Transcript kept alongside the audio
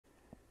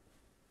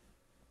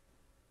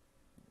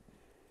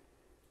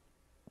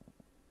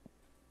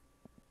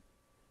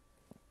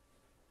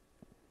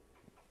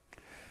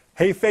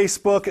Hey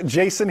Facebook,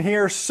 Jason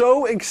here.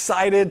 So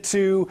excited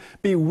to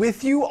be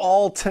with you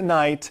all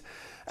tonight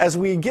as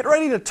we get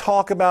ready to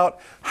talk about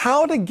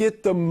how to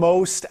get the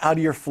most out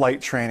of your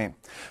flight training.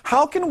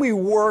 How can we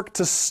work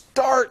to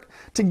start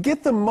to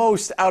get the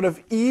most out of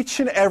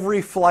each and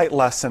every flight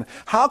lesson?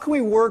 How can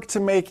we work to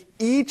make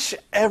each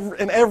and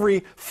every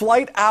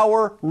flight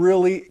hour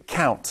really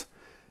count?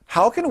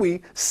 How can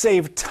we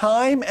save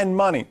time and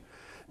money,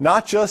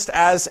 not just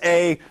as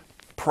a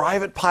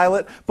private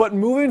pilot, but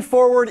moving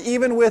forward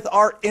even with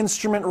our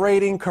instrument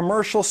rating,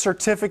 commercial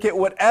certificate,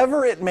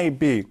 whatever it may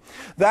be?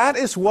 That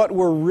is what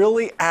we're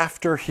really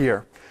after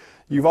here.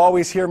 You've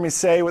always heard me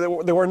say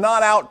that we're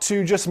not out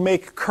to just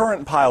make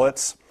current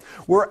pilots.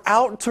 We're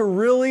out to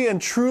really and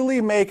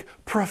truly make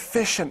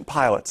proficient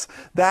pilots.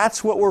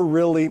 That's what we're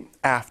really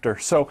after.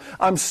 So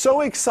I'm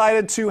so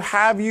excited to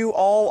have you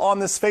all on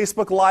this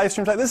Facebook live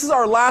stream tonight. This is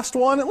our last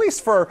one, at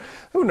least for,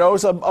 who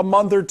knows, a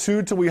month or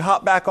two till we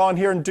hop back on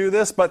here and do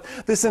this. But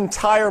this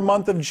entire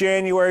month of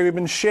January, we've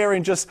been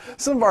sharing just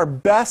some of our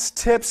best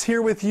tips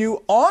here with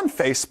you on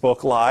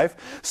Facebook Live.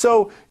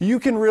 So you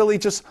can really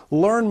just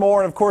learn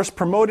more, and of course,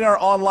 promoting our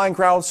online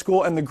ground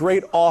school and the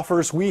great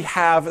offers we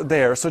have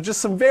there. So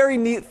just some very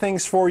neat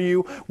things for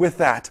you with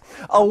that.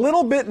 A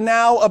little bit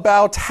now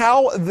about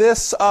how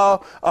this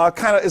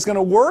kind of is going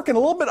to work, and a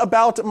little bit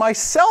about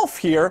myself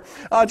here,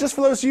 just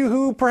for those of you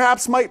who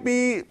perhaps might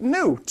be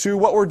new to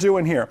what we're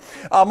doing here.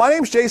 My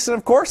name's Jason,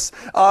 of course,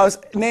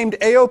 named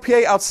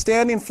AOPA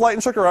Outstanding Flight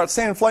Instructor, or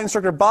Outstanding Flight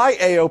Instructor by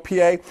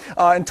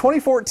AOPA in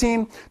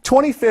 2014,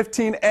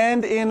 2015,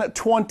 and in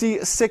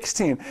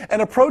 2016,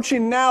 and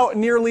approaching now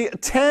nearly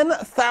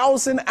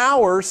 10,000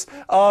 hours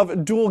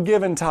of dual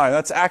given time.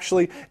 That's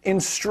actually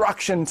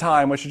instruction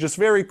time, which is just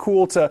very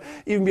cool to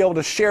even be able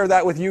to share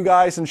that with you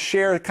guys and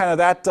share kind of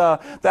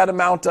that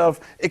amount of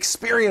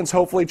experience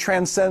hopefully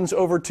transcends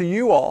over to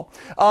you all.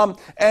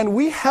 And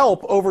we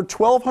help over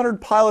 1,200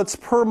 pilots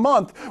per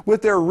month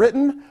with their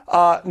written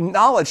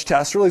knowledge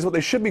test, really is what they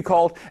should be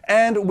called,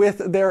 and with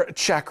their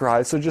check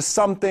ride. So just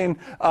something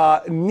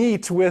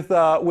neat with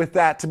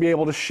that to be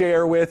able to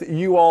share with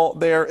you all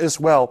there as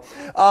well.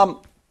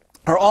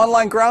 Our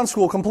online ground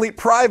school, complete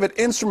private,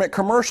 instrument,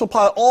 commercial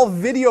pilot, all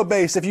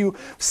video-based. If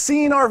you've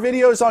seen our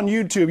videos on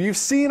YouTube, you've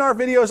seen our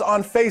videos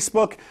on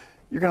Facebook,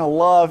 you're going to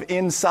love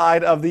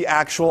inside of the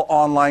actual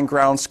online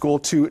ground school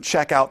to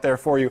check out there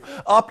for you.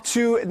 Up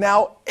to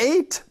now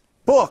 8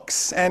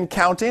 books and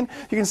counting.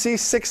 You can see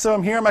 6 of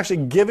them here. I'm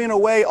actually giving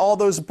away all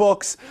those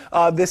books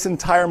this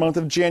entire month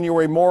of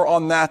January. More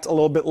on that a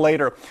little bit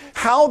later.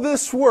 How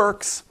this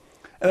works,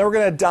 and then we're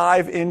going to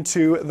dive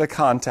into the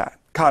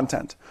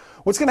content.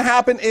 What's going to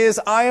happen is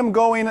I am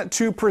going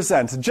to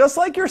present, just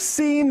like you're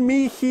seeing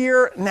me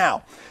here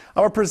now.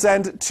 I'm going to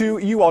present to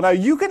you all. Now,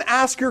 you can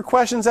ask your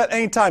questions at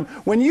any time.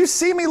 When you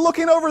see me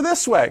looking over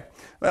this way,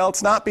 well,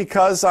 it's not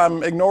because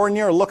I'm ignoring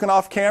you or looking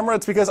off camera.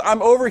 It's because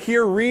I'm over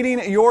here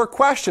reading your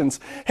questions.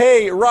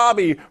 Hey,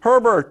 Robbie,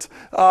 Herbert,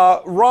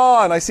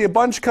 Ron, I see a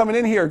bunch coming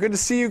in here. Good to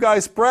see you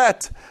guys.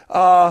 Brett,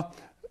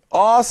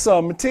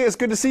 awesome. Matthias,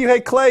 good to see you. Hey,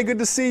 Clay, good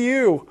to see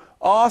you.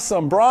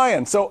 Awesome,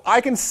 Brian. So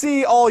I can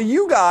see all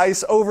you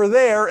guys over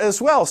there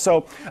as well.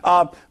 So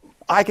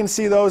I can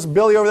see those.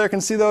 Billy over there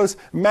can see those.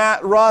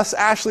 Matt, Russ,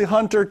 Ashley,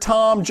 Hunter,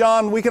 Tom,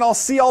 John. We can all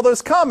see all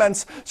those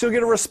comments. So you'll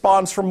get a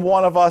response from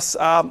one of us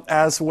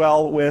as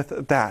well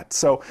with that.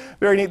 So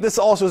very neat. This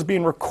also is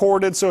being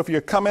recorded. So if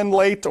you come in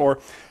late or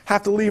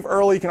have to leave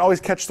early, you can always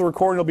catch the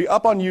recording. It'll be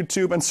up on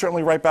YouTube and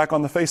certainly right back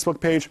on the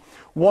Facebook page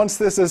once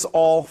this is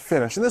all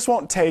finished. And this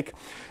won't take,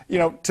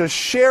 to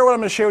share what I'm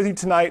going to share with you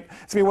tonight,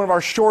 it's going to be one of our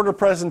shorter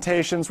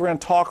presentations. We're going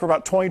to talk for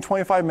about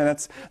 20-25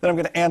 minutes. Then I'm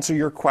going to answer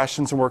your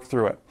questions and work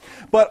through it.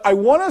 But I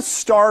want to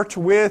start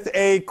with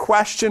a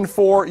question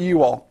for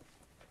you all.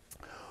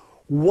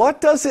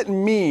 What does it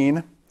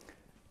mean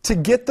to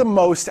get the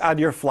most out of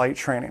your flight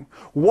training?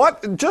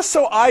 Just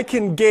so I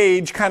can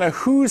gauge kind of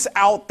who's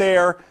out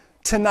there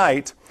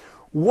tonight,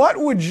 what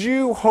would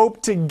you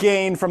hope to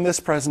gain from this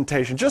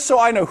presentation? Just so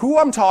I know who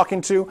I'm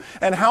talking to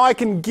and how I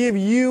can give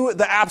you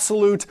the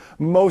absolute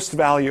most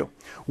value.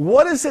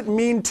 What does it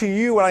mean to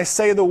you when I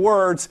say the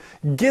words,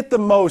 get the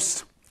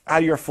most out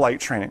of your flight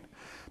training?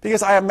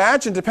 Because I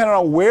imagine, depending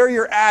on where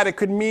you're at, it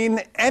could mean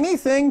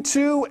anything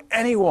to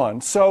anyone.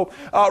 So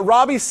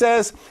Robbie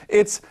says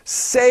it's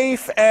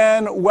safe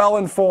and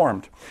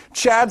well-informed.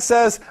 Chad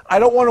says, I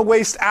don't want to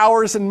waste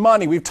hours and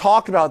money. We've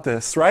talked about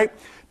this, right?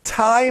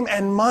 Time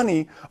and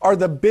money are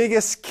the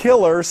biggest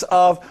killers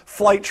of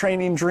flight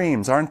training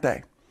dreams, aren't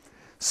they?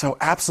 So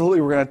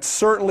absolutely, we're going to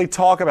certainly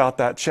talk about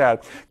that,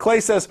 Chad. Clay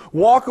says,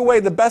 walk away,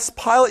 the best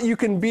pilot you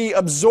can be,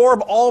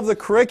 absorb all of the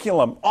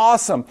curriculum.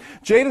 Awesome.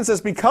 Jaden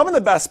says, becoming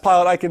the best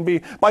pilot I can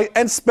be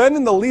and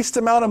spending the least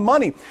amount of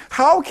money.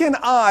 How can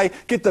I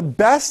get the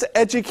best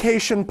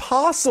education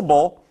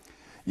possible,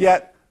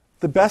 yet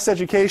the best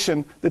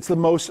education that's the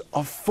most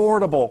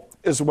affordable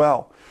as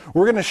well?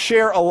 We're going to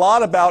share a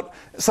lot about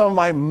some of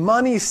my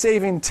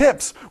money-saving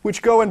tips,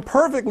 which go in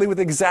perfectly with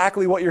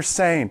exactly what you're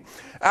saying.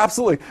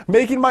 Absolutely.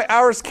 Making my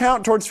hours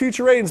count towards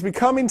future ratings,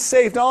 becoming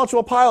safe,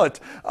 knowledgeable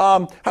pilot,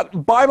 how to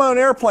buy my own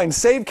airplane,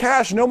 save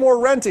cash, no more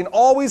renting,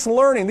 always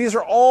learning. These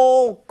are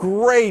all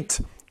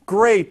great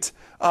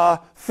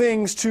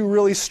things to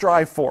really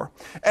strive for.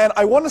 And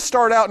I want to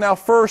start out now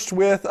first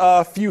with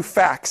a few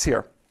facts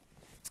here.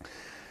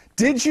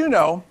 Did you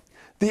know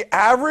the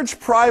average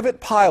private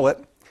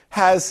pilot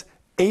has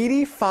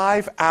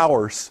 85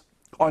 hours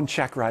on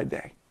check ride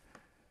day?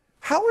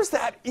 How is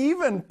that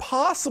even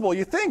possible?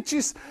 You think,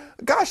 geez,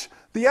 gosh,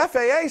 the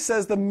FAA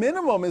says the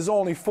minimum is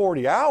only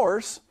 40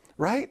 hours,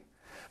 right?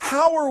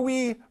 How are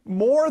we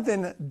more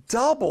than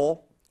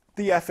double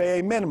the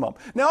FAA minimum?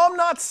 Now, I'm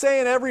not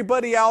saying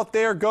everybody out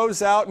there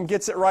goes out and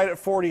gets it right at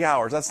 40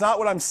 hours. That's not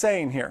what I'm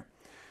saying here.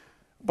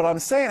 But I'm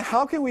saying,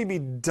 how can we be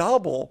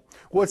double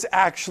what's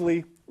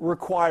actually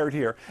required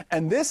here?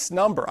 And this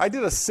number, I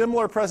did a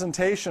similar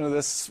presentation of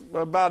this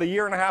about a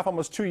year and a half,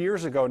 almost 2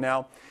 years ago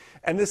now.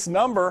 And this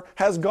number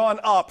has gone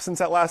up since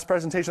that last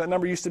presentation. That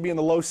number used to be in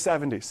the low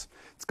 70s.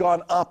 It's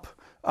gone up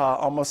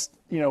almost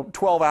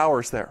 12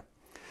 hours there.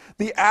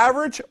 The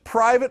average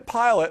private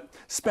pilot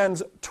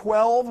spends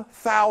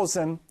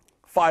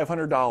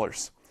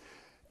 $12,500.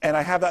 And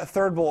I have that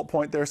third bullet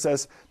point there,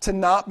 says to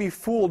not be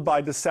fooled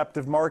by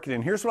deceptive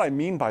marketing. Here's what I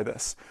mean by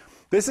this.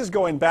 This is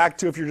going back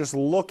to if you're just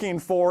looking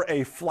for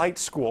a flight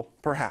school,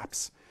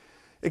 perhaps.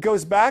 It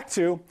goes back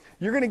to,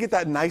 you're going to get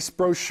that nice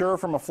brochure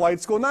from a flight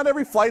school. Not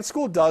every flight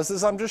school does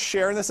this. I'm just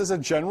sharing this as a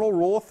general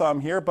rule of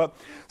thumb here, but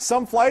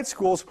some flight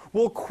schools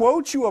will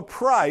quote you a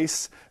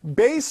price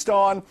based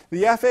on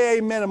the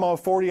FAA minimum of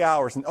 40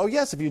 hours. And oh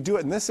yes, if you do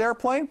it in this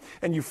airplane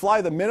and you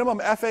fly the minimum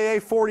FAA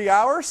 40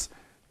 hours,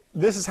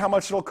 this is how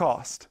much it'll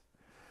cost.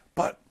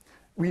 But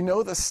we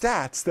know the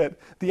stats that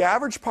the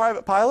average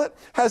private pilot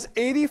has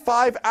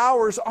 85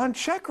 hours on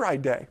check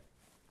ride day.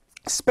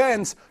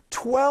 Spends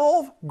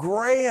 12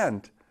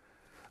 grand.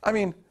 I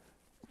mean,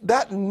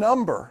 that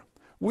number,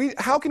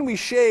 how can we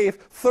shave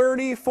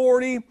 30,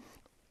 40,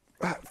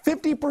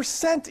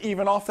 50%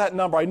 even off that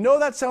number? I know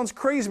that sounds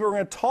crazy, but we're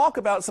going to talk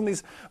about some of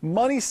these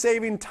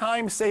money-saving,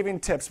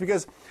 time-saving tips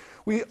because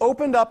we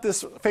opened up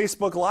this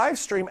Facebook live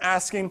stream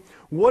asking,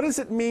 what does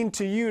it mean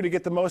to you to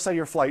get the most out of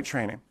your flight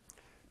training?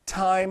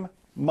 Time,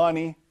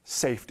 money,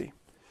 safety.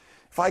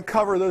 If I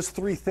cover those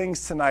three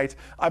things tonight,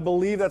 I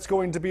believe that's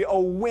going to be a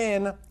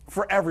win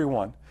for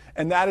everyone.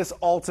 And that is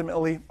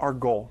ultimately our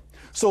goal.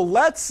 So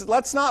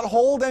let's not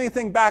hold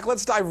anything back.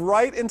 Let's dive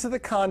right into the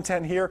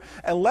content here.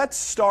 And let's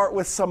start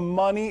with some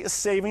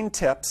money-saving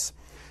tips.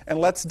 And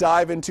let's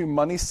dive into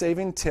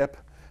money-saving tip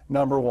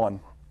number 1.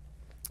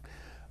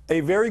 A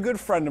very good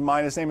friend of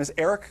mine, his name is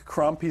Eric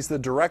Crump. He's the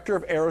director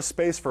of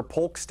aerospace for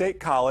Polk State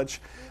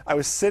College. I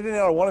was sitting in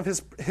on one of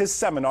his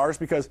seminars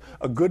because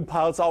a good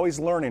pilot's always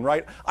learning,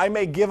 right? I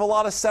may give a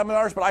lot of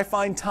seminars, but I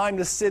find time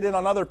to sit in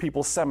on other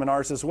people's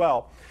seminars as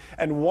well.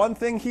 And one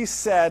thing he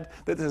said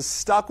that has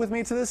stuck with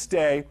me to this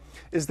day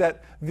is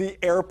that the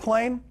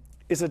airplane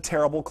is a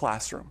terrible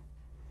classroom.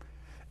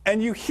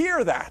 And you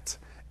hear that.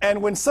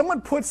 And when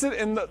someone puts it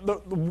in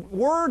the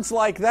words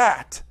like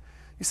that,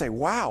 you say,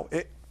 wow,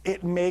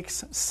 it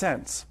makes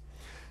sense.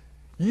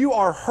 You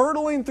are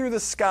hurtling through the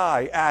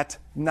sky at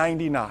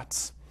 90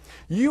 knots.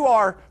 You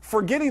are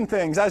forgetting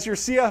things as your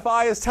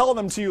CFI is telling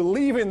them to you,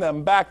 leaving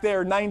them back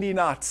there 90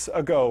 knots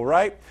ago,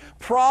 right?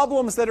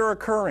 Problems that are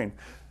occurring.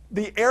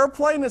 The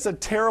airplane is a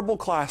terrible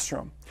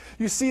classroom.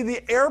 You see,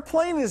 the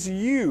airplane is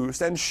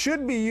used and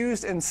should be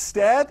used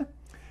instead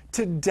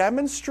to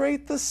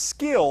demonstrate the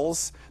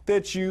skills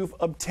that you've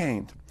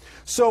obtained.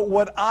 So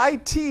what I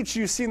teach,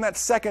 you see in that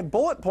second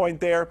bullet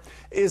point there,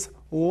 is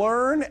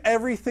learn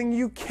everything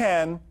you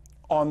can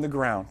on the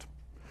ground.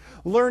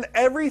 Learn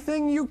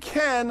everything you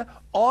can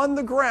on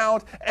the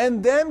ground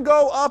and then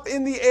go up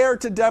in the air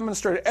to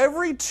demonstrate it.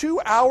 Every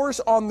 2 hours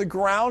on the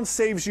ground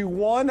saves you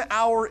 1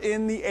 hour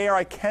in the air.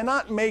 I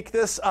cannot make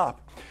this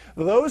up.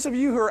 Those of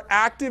you who are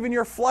active in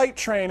your flight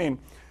training,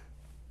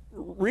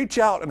 reach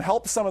out and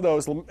help some of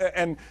those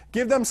and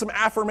give them some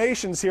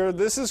affirmations here.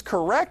 This is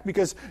correct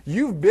because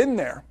you've been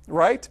there,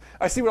 right?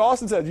 I see what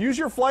Austin said. Use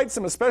your flight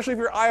sim, especially if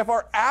you're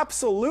IFR.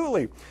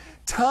 Absolutely.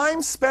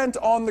 Time spent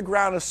on the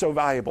ground is so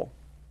valuable.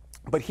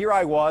 But here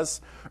I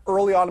was,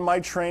 early on in my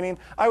training.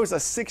 I was a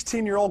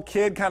 16-year-old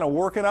kid kind of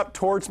working up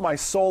towards my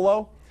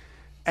solo,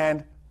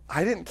 and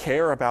I didn't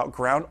care about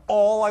ground.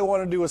 All I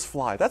wanted to do was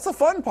fly. That's the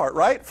fun part,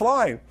 right?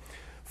 Flying.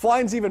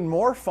 Flying's even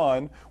more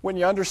fun when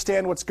you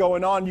understand what's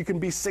going on. You can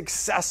be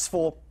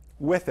successful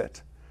with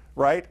it,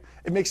 right?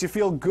 It makes you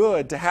feel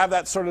good to have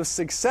that sort of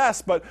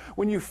success, but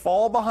when you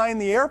fall behind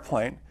the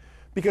airplane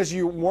because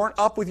you weren't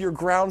up with your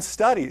ground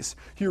studies,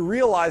 you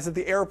realize that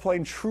the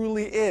airplane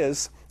truly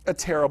is a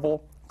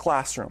terrible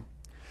classroom.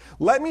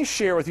 Let me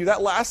share with you,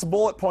 that last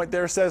bullet point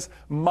there says,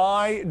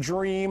 my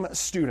dream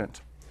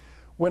student.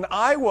 When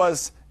I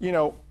was,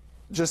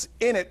 just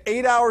in it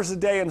 8 hours a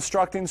day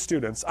instructing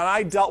students, and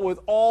I dealt with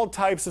all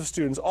types of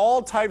students,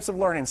 all types of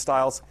learning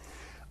styles,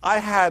 I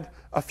had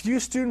a few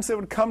students that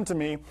would come to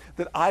me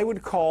that I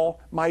would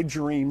call my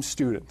dream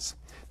students.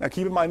 Now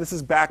keep in mind, this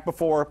is back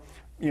before,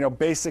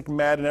 basic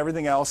med and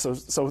everything else,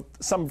 so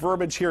some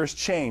verbiage here has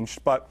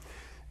changed, but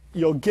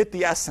you'll get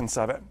the essence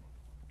of it.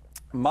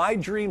 My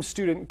dream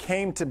student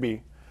came to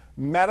be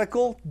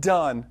medical,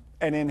 done,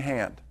 and in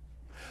hand.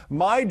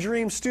 My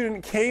dream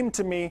student came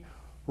to me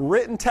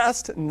written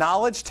test,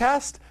 knowledge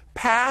test,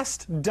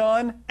 passed,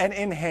 done, and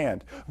in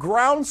hand.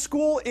 Ground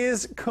school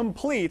is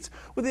complete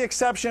with the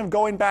exception of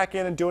going back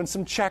in and doing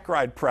some check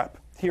ride prep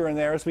here and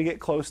there as we get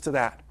close to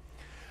that.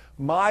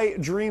 My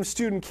dream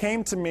student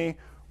came to me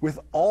with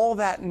all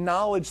that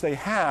knowledge they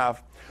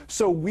have,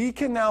 so we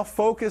can now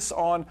focus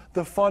on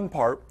the fun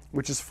part,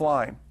 which is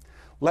flying.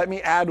 Let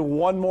me add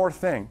one more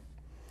thing.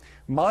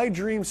 My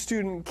dream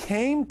student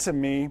came to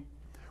me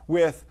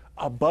with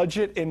a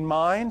budget in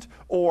mind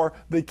or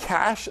the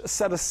cash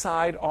set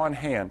aside on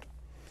hand.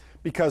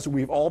 Because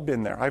we've all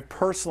been there. I've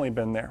personally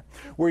been there.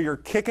 Where you're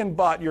kicking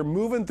butt, you're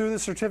moving through the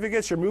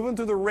certificates, you're moving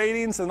through the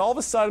ratings, and all of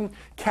a sudden,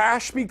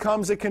 cash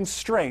becomes a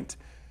constraint,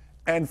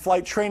 and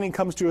flight training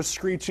comes to a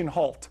screeching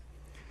halt.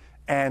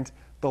 And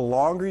the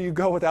longer you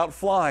go without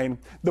flying,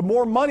 the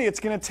more money it's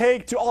going to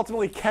take to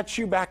ultimately catch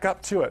you back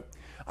up to it.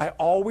 I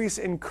always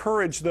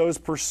encourage those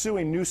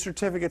pursuing new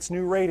certificates,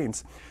 new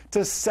ratings,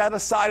 to set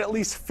aside at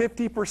least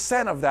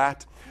 50% of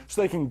that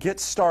so they can get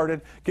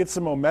started, get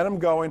some momentum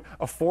going,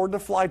 afford to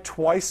fly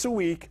twice a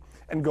week,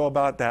 and go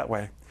about it that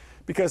way.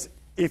 Because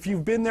if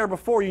you've been there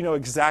before, you know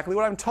exactly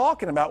what I'm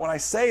talking about when I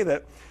say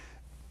that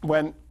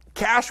when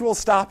cash will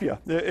stop you,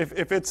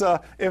 if it's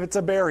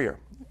a barrier.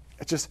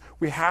 It's just,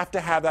 we have to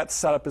have that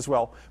set up as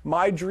well.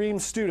 My dream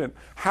student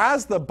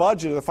has the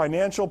budget, the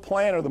financial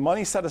plan, or the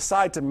money set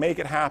aside to make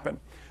it happen.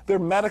 Their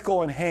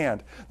medical in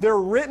hand. Their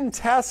written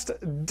test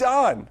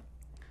done.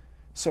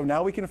 So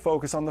now we can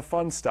focus on the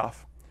fun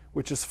stuff,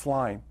 which is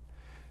flying.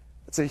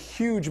 It's a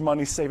huge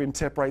money-saving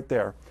tip right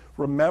there.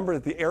 Remember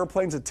that the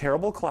airplane's a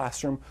terrible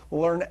classroom.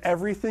 Learn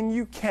everything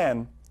you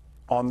can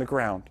on the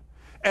ground.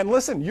 And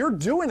listen, you're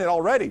doing it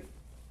already.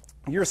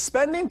 You're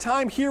spending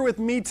time here with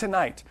me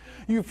tonight.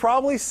 You've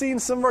probably seen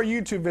some of our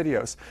YouTube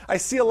videos. I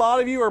see a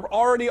lot of you are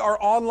already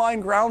our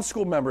online ground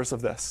school members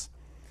of this.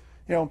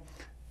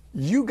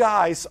 You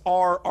guys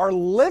are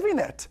living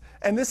it.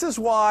 And this is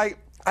why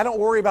I don't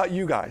worry about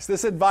you guys.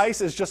 This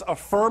advice is just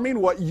affirming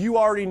what you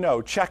already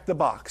know. Check the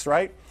box,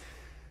 right?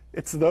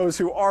 It's those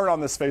who aren't on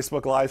this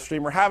Facebook live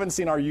stream or haven't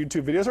seen our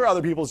YouTube videos or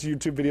other people's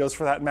YouTube videos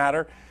for that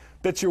matter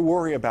that you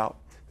worry about.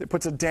 It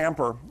puts a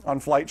damper on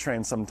flight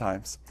training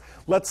sometimes.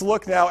 Let's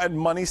look now at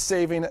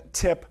money-saving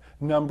tip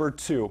number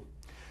 2.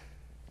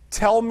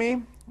 Tell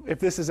me if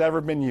this has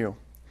ever been you.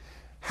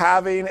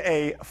 Having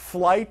a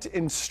flight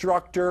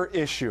instructor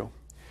issue.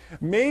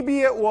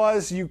 Maybe it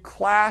was you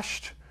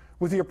clashed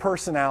with your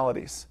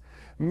personalities.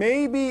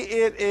 Maybe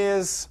it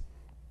is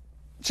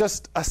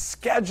just a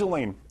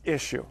scheduling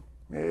issue.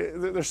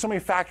 There's so many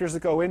factors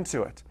that go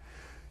into it.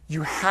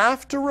 You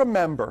have to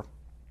remember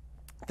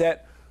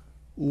that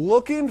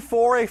looking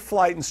for a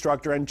flight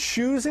instructor and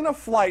choosing a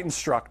flight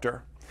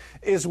instructor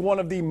is one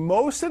of the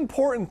most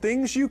important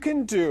things you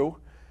can do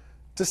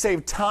to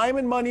save time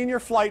and money in your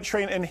flight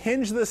training and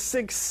hinge the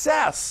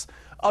success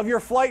of your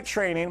flight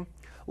training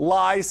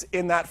lies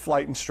in that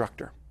flight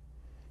instructor.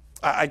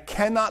 I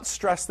cannot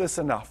stress this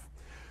enough.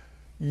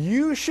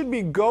 You should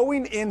be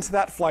going into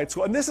that flight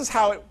school, and this is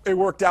how it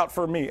worked out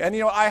for me. And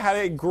I had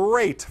a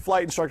great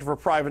flight instructor for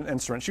private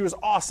instruments. She was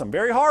awesome,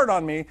 very hard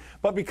on me,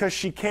 but because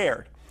she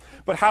cared.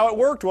 But how it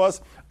worked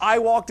was, I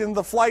walked into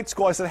the flight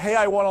school, I said, hey,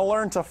 I want to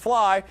learn to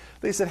fly.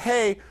 They said,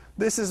 hey,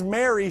 this is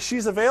Mary,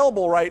 she's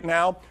available right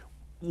now.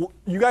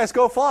 You guys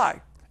go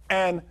fly.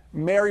 And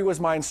Mary was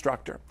my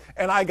instructor.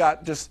 And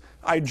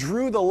I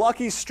drew the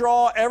lucky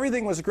straw.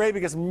 Everything was great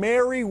because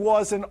Mary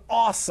was an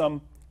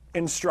awesome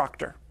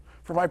instructor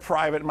for my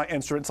private and my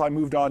instrument. So I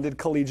moved on, did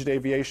collegiate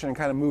aviation, and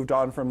kind of moved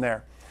on from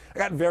there. I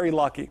got very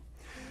lucky.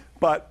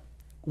 But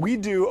we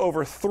do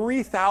over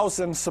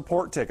 3,000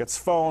 support tickets,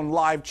 phone,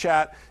 live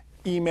chat,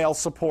 email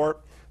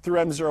support through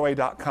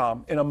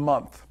MzeroA.com in a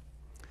month.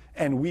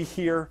 And we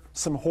hear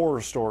some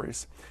horror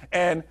stories.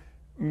 And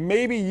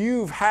maybe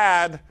you've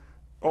had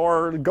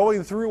or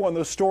going through one of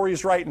those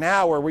stories right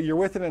now where you're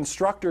with an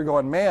instructor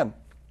going, man,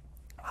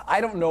 I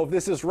don't know if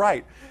this is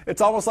right.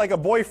 It's almost like a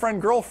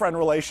boyfriend-girlfriend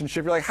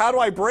relationship. You're like, how do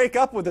I break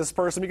up with this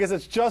person because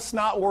it's just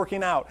not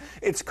working out?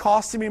 It's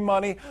costing me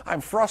money.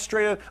 I'm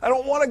frustrated. I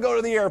don't want to go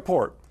to the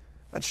airport.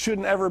 That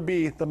shouldn't ever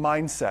be the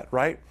mindset,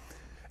 right?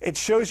 It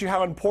shows you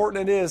how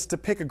important it is to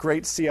pick a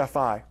great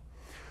CFI.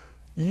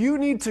 You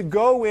need to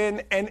go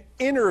in and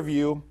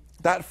interview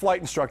that flight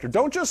instructor.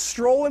 Don't just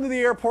stroll into the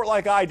airport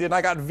like I did. And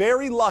I got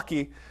very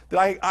lucky that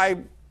I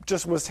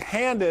just was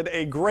handed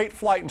a great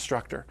flight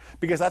instructor,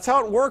 because that's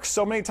how it works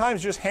so many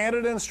times, just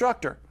handed an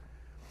instructor.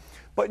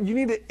 But you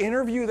need to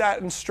interview that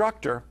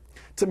instructor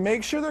to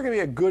make sure they're going to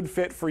be a good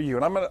fit for you.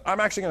 And I'm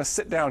actually going to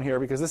sit down here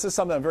because this is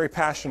something I'm very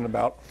passionate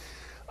about.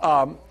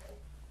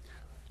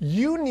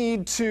 You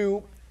need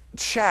to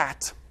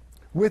chat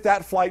with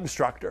that flight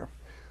instructor.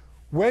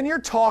 When you're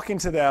talking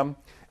to them,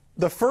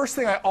 the first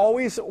thing I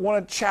always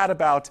want to chat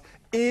about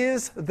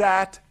is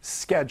that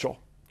schedule.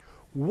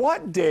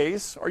 What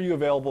days are you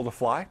available to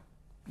fly?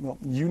 Well,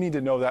 you need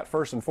to know that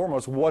first and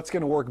foremost, what's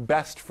going to work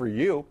best for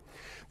you.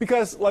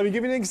 Because let me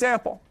give you an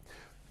example.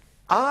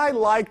 I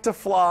like to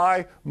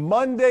fly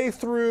Monday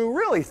through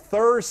really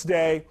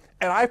Thursday,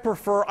 and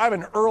I'm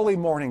an early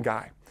morning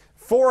guy.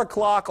 4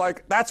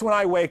 o'clock, that's when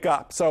I wake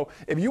up. So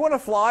if you want to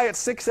fly at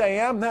 6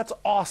 a.m., that's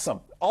awesome.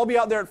 I'll be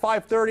out there at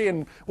 5:30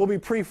 and we'll be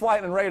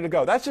pre-flight and ready to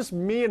go. That's just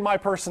me and my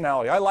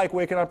personality. I like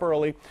waking up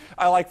early.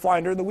 I like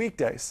flying during the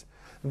weekdays.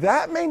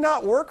 That may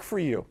not work for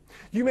you.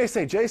 You may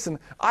say, Jason,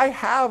 I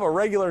have a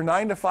regular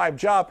 9-to-5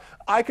 job.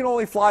 I can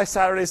only fly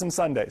Saturdays and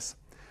Sundays.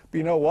 But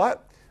you know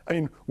what?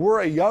 We're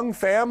a young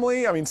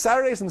family.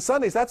 Saturdays and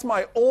Sundays, that's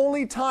my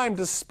only time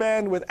to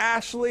spend with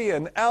Ashley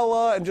and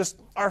Ella and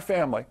just our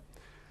family.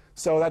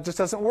 So that just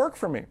doesn't work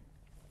for me.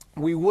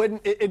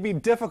 It'd be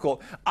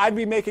difficult. I'd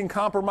be making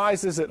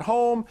compromises at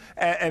home,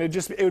 and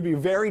it would be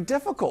very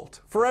difficult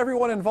for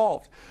everyone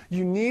involved.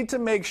 You need to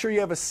make sure you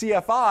have a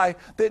CFI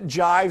that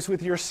jives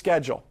with your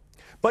schedule.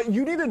 But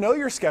you need to know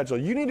your schedule.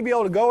 You need to be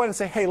able to go in and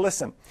say, hey,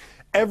 listen,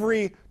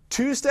 every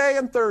Tuesday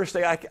and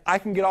Thursday, I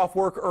can get off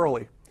work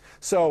early.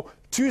 So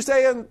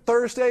Tuesday and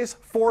Thursdays,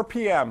 4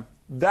 p.m.,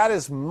 that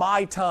is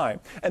my time.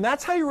 And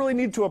that's how you really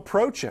need to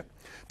approach it,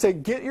 to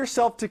get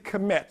yourself to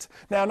commit.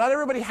 Now, not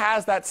everybody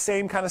has that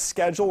same kind of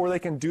schedule where they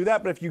can do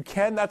that, but if you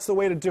can, that's the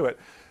way to do it.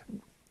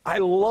 I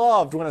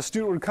loved when a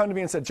student would come to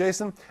me and said,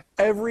 Jason,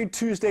 every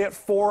Tuesday at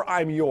 4,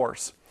 I'm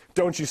yours.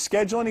 Don't you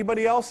schedule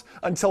anybody else.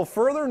 Until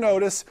further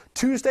notice,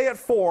 Tuesday at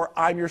 4,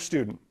 I'm your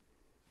student.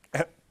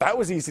 That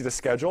was easy to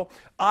schedule.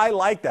 I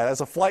like that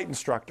as a flight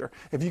instructor,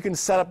 if you can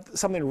set up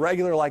something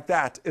regular like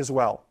that as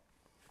well.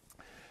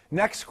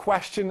 Next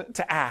question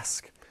to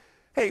ask.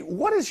 Hey,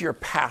 what is your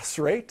pass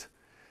rate?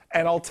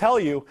 And I'll tell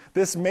you,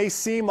 this may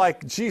seem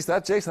like, geez,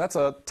 Jason, that's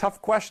a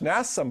tough question to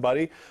ask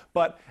somebody,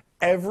 but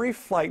every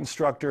flight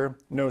instructor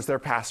knows their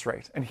pass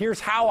rate. And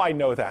here's how I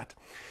know that.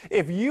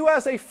 If you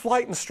as a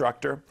flight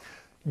instructor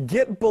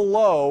get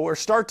below or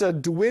start to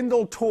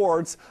dwindle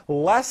towards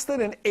less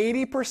than an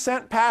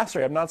 80% pass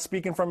rate, I'm not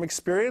speaking from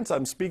experience,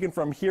 I'm speaking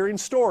from hearing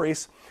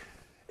stories.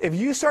 If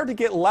you start to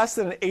get less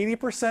than an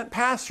 80%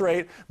 pass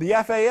rate, the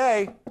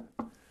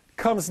FAA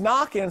comes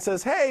knocking and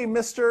says, hey,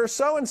 Mr.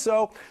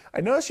 So-and-so,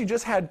 I noticed you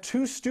just had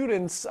 2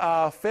 students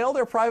fail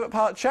their private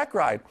pilot check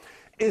ride.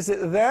 Is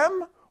it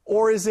them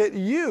or is it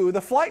you,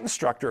 the flight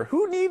instructor?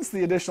 Who needs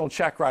the additional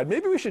check ride?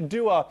 Maybe we should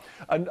do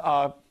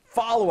a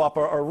follow-up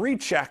or a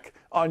recheck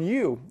on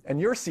you and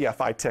your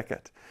CFI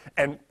ticket.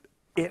 And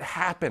it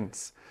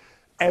happens.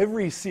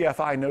 Every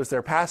CFI knows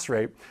their pass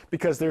rate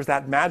because there's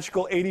that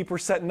magical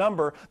 80%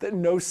 number that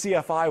no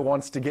CFI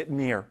wants to get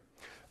near.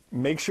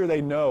 Make sure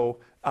they know,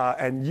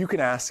 and you can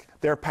ask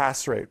their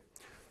pass rate.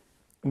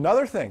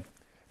 Another thing,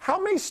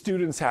 how many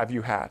students have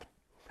you had?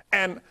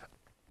 And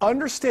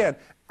understand,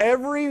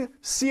 every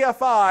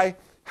CFI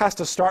has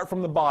to start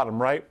from the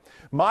bottom, right?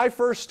 My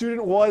first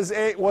student was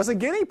a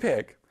guinea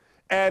pig.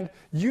 And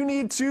you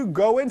need to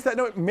go into that.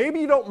 No, maybe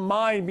you don't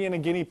mind being a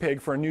guinea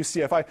pig for a new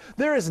CFI.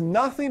 There is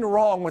nothing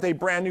wrong with a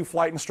brand new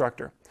flight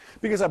instructor,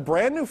 because a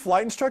brand new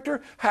flight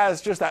instructor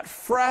has just that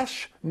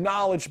fresh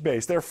knowledge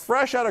base. They're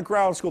fresh out of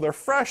ground school. They're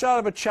fresh out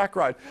of a check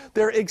ride.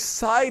 They're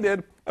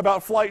excited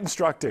about flight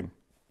instructing.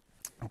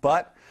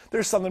 But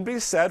there's something to be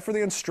said for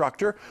the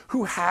instructor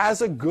who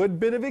has a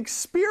good bit of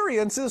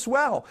experience as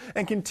well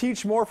and can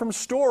teach more from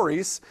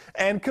stories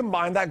and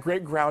combine that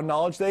great ground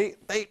knowledge they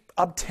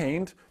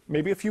obtained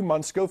maybe a few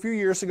months ago, a few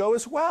years ago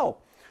as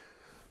well.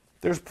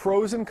 There's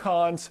pros and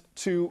cons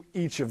to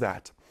each of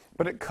that.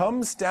 But it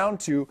comes down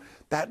to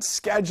that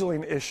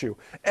scheduling issue.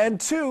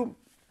 And 2,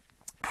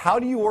 how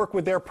do you work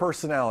with their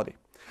personality?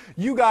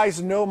 You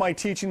guys know my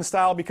teaching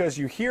style because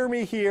you hear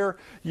me here,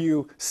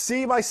 you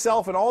see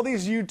myself in all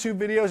these YouTube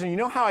videos, and you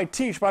know how I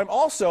teach, but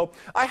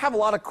I have a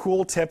lot of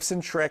cool tips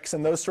and tricks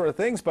and those sort of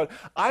things, but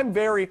I'm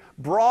very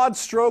broad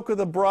stroke of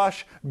the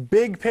brush,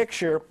 big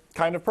picture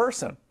kind of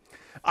person.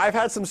 I've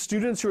had some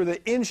students who are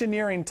the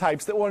engineering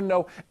types that want to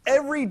know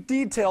every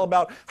detail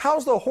about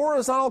how's the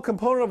horizontal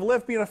component of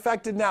lift being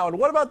affected now, and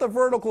what about the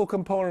vertical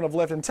component of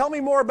lift, and tell me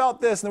more about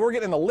this, and then we're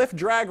getting into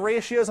lift-drag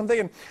ratios. I'm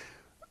thinking,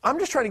 I'm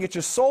just trying to get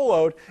you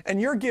soloed,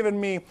 and you're giving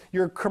me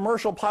your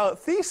commercial pilot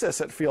thesis,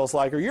 it feels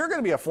like, or you're going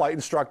to be a flight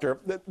instructor,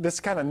 this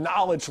kind of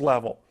knowledge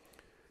level.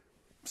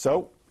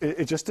 So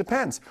it just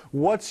depends.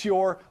 What's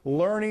your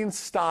learning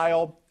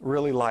style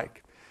really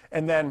like?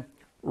 And then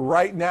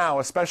right now,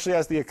 especially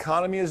as the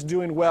economy is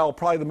doing well,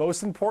 probably the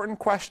most important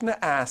question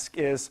to ask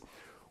is,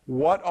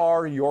 what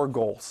are your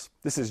goals?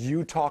 This is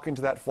you talking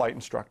to that flight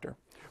instructor.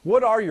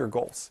 What are your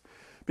goals?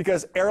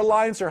 Because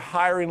airlines are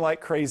hiring like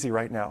crazy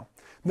right now.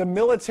 The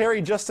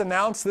military just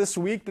announced this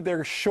week that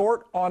they're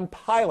short on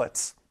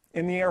pilots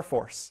in the Air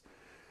Force.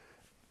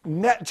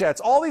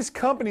 NetJets, all these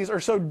companies are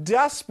so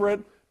desperate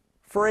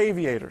for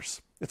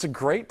aviators. It's a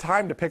great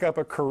time to pick up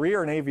a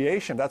career in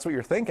aviation. That's what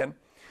you're thinking.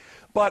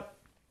 But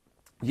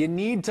you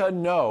need to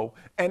know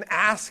and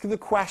ask the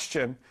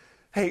question,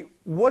 hey,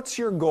 what's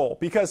your goal?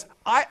 Because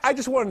I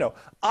just want to know.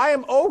 I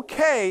am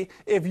okay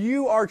if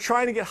you are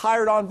trying to get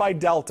hired on by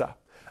Delta.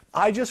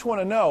 I just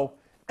want to know,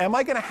 am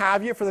I going to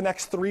have you for the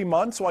next 3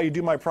 months while you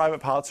do my private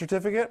pilot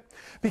certificate?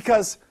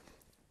 Because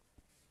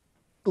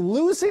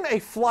losing a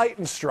flight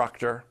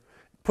instructor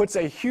puts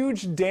a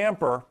huge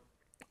damper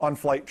on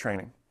flight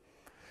training.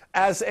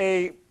 As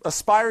an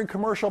aspiring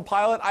commercial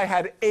pilot, I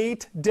had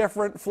 8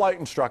 different flight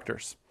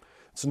instructors.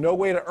 It's no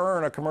way to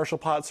earn a commercial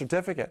pilot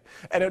certificate.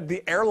 And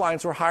the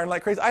airlines were hiring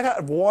like crazy. I'd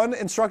have one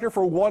instructor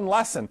for one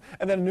lesson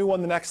and then a new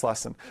one the next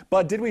lesson.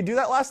 But did we do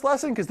that last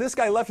lesson? Because this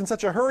guy left in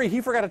such a hurry,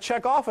 he forgot to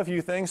check off a few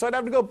things, so I'd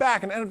have to go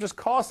back and it ended up just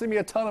costing me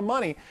a ton of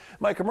money.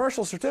 My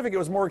commercial certificate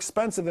was more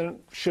expensive than it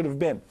should have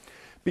been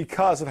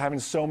because of having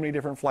so many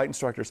different flight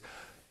instructors.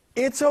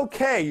 It's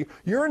okay.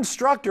 Your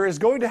instructor is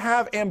going to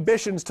have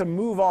ambitions to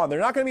move on. They're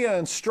not going to be an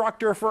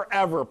instructor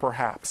forever,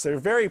 perhaps. There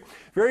are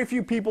very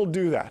few people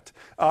do that.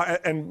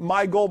 And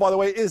my goal, by the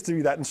way, is to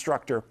be that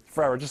instructor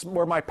forever, just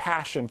where my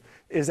passion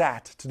is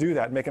at, to do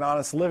that, make an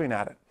honest living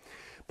at it.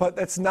 But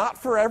that's not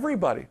for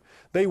everybody.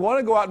 They want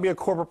to go out and be a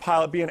corporate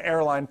pilot, be an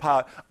airline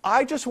pilot.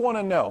 I just want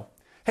to know,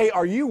 hey,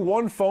 are you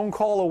one phone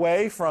call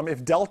away from,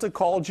 if Delta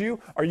called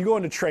you, are you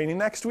going to training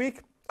next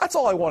week? That's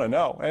all I want to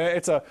know. And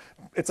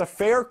it's a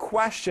fair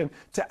question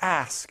to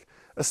ask,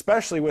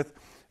 especially with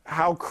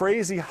how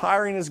crazy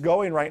hiring is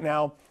going right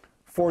now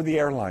for the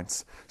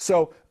airlines.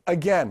 So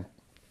again,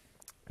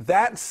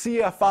 that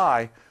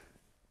CFI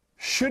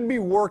should be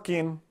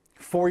working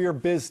for your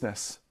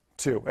business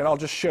too. And I'll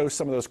just show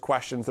some of those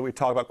questions that we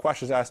talk about.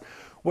 Questions asked,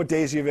 what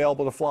days are you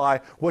available to fly?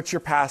 What's your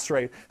pass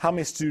rate? How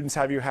many students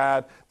have you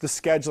had? The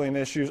scheduling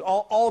issues,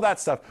 all that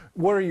stuff.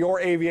 What are your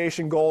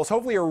aviation goals?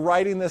 Hopefully you're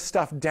writing this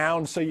stuff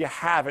down so you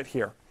have it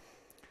here.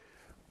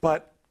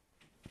 But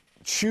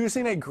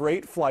choosing a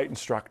great flight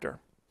instructor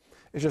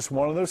is just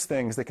one of those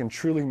things that can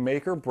truly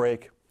make or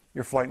break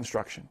your flight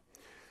instruction.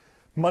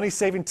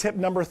 Money-saving tip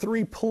number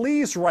 3,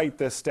 please write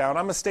this down.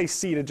 I'm going to stay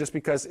seated just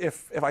because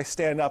if I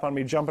stand up, I'm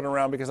going to be jumping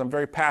around because I'm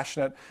very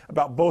passionate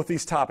about both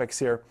these topics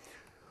here.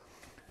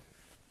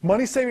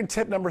 Money-saving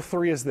tip number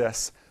 3 is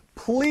this.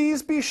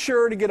 Please be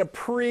sure to get a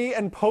pre-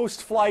 and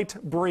post-flight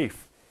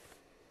brief.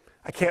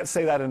 I can't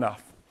say that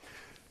enough.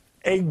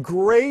 A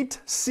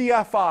great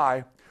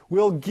CFI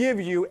will give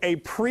you a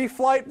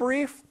pre-flight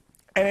brief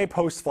and a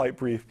post-flight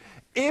brief.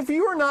 If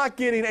you are not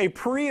getting a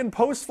pre- and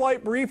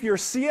post-flight brief, your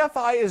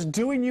CFI is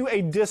doing you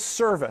a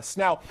disservice.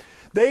 Now,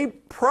 they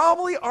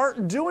probably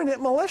aren't doing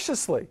it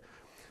maliciously.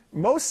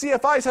 Most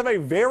CFIs have a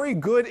very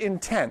good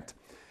intent.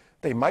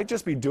 They might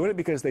just be doing it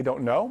because they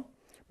don't know.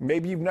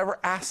 Maybe you've never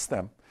asked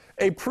them.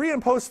 A pre-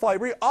 and post-flight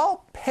brief,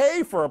 I'll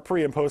pay for a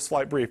pre- and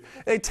post-flight brief.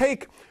 They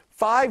take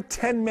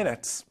 5-10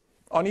 minutes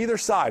on either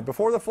side,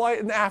 before the flight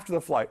and after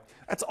the flight.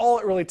 That's all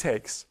it really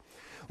takes.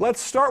 Let's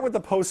start with the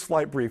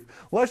post-flight brief.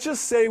 Let's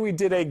just say we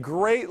did a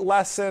great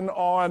lesson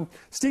on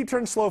steep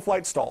turn, slow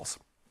flight stalls.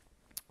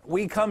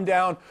 We come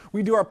down,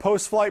 we do our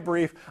post-flight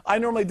brief. I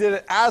normally did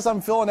it as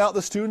I'm filling out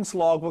the student's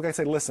logbook. I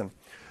say, listen,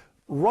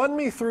 run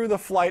me through the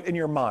flight in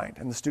your mind.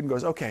 And the student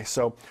goes, okay,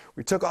 so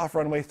we took off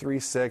runway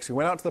 36, we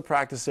went out to the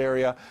practice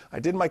area, I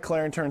did my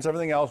clearing turns,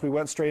 everything else, we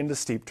went straight into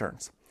steep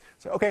turns.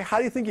 So, okay, how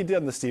do you think you did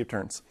on the steep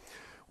turns?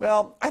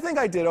 Well, I think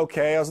I did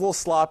okay. I was a little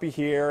sloppy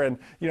here, and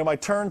my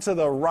turn to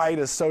the right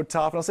is so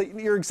tough. And I'll say,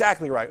 you're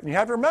exactly right. And you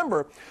have to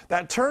remember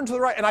that turn to the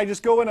right, and I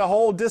just go in a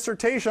whole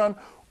dissertation on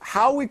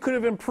how we could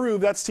have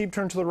improved that steep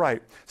turn to the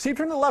right. Steep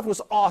turn to the left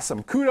was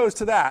awesome. Kudos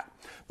to that.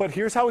 But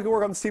here's how we can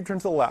work on the steep turn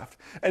to the left.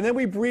 And then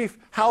we brief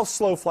how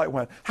slow flight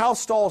went, how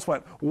stalls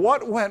went,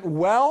 what went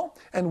well,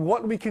 and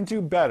what we can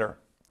do better.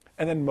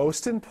 And then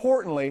most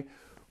importantly,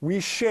 we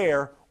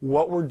share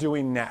what we're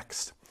doing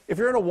next. If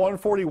you're in a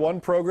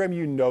 141 program,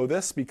 you know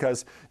this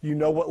because you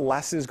know what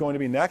lesson is going to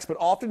be next. But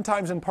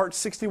oftentimes in Part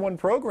 61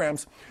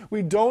 programs,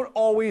 we don't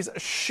always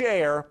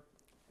share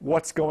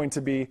what's going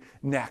to be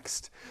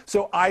next.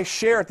 So I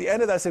share at the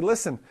end of that, I say,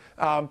 listen,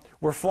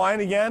 we're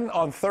flying again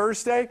on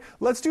Thursday.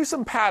 Let's do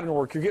some pattern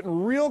work. You're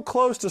getting real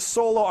close to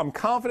solo. I'm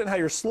confident how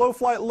your slow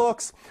flight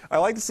looks. I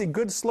like to see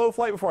good slow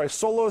flight before I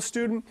solo a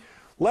student.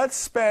 Let's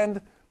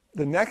spend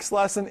the next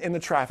lesson in the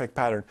traffic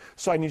pattern.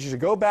 So I need you to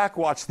go back,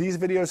 watch these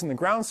videos in the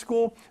ground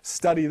school,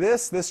 study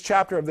this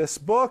chapter of this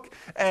book,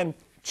 and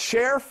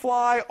chair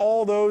fly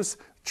all those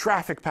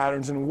traffic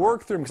patterns and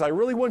work through them because I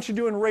really want you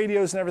doing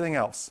radios and everything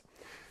else.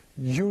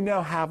 You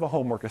now have a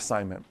homework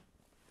assignment.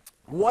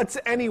 What's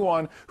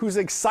anyone who's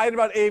excited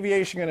about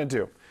aviation going to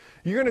do?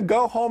 You're going to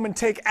go home and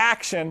take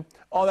action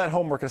on that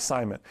homework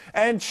assignment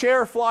and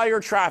chair fly your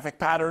traffic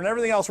pattern and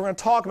everything else. We're going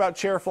to talk about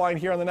chair flying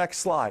here on the next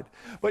slide.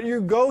 But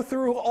you go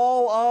through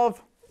all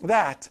of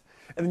that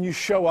and then you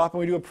show up and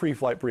we do a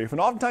pre-flight brief. And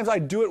oftentimes I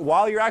do it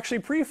while you're actually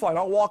pre-flying.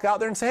 I'll walk out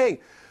there and say,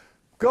 hey,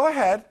 go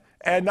ahead,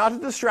 and not to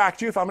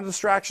distract you. If I'm a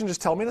distraction,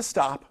 just tell me to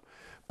stop.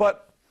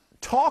 But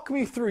talk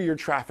me through your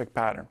traffic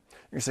pattern.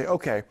 You say,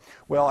 okay,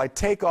 well, I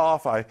take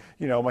off,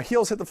 my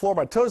heels hit the floor,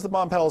 my toes to the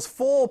bomb pedals,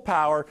 full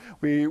power.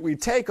 We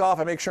take off,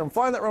 I make sure I'm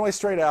flying that runway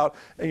straight out,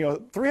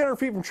 and 300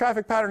 feet from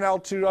traffic pattern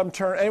altitude, I'm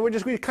turning, and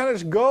we kind of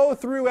just go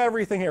through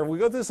everything here. We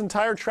go through this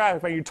entire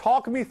traffic pattern. You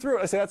talk me through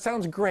it. I say, that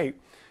sounds great.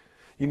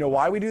 You know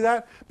why we do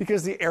that?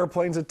 Because the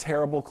airplane's a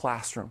terrible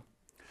classroom.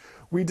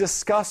 We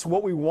discuss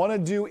what we want to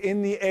do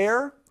in the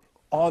air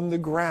on the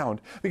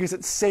ground because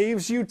it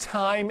saves you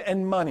time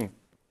and money.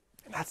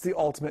 And that's the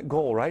ultimate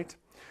goal, right?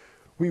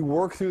 We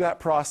work through that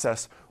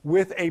process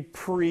with a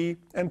pre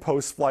and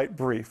post-flight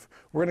brief.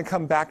 We're going to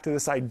come back to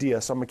this idea,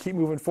 so I'm going to keep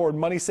moving forward.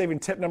 Money-saving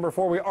tip number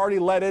 4, we already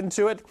led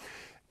into it.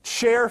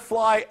 Chair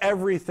fly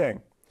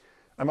everything.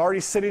 I'm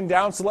already sitting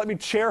down, so let me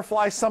chair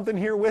fly something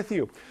here with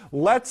you.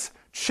 Let's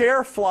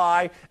chair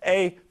fly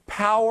a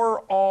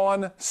power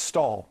on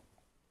stall.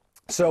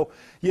 So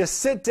you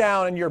sit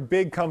down in your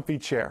big comfy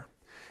chair.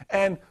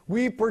 And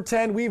we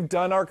pretend we've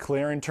done our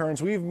clearing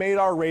turns, we've made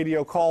our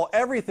radio call,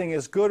 everything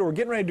is good, we're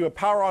getting ready to do a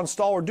power on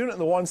stall, we're doing it in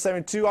the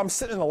 172, I'm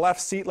sitting in the left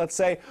seat, let's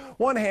say,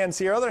 one hand's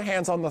here, other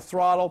hand's on the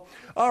throttle.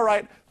 All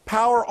right,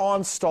 power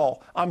on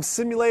stall. I'm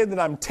simulating that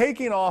I'm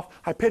taking off,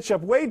 I pitch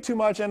up way too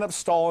much, end up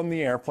stalling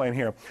the airplane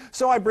here.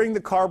 So I bring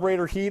the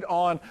carburetor heat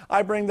on,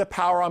 I bring the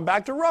power on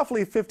back to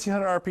roughly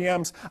 1500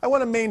 RPMs. I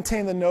want to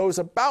maintain the nose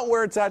about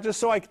where it's at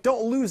just so I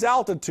don't lose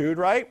altitude,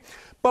 right?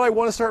 But I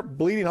want to start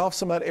bleeding off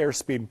some of that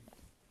airspeed.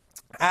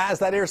 As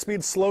that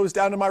airspeed slows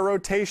down to my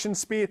rotation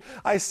speed,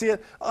 I see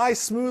it, I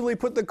smoothly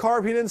put the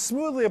carb heat in,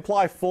 smoothly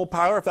apply full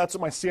power if that's what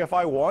my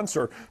CFI wants,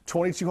 or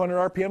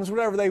 2200 RPMs,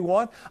 whatever they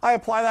want. I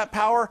apply that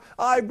power,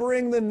 I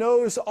bring the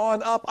nose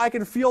on up, I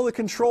can feel the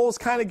controls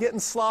kind of getting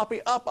sloppy,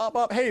 up, up,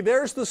 up. Hey,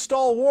 there's the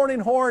stall warning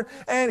horn,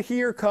 and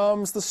here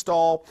comes the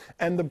stall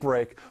and the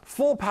brake.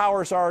 Full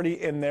power's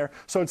already in there,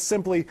 so it's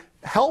simply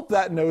help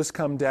that nose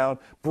come down,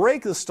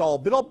 break the stall,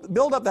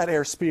 build up that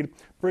airspeed,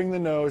 bring the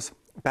nose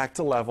back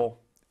to level,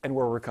 and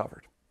we're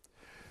recovered.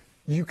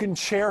 You can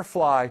chair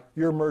fly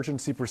your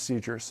emergency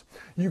procedures.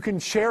 You can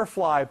chair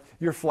fly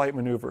your flight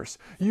maneuvers.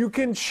 You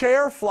can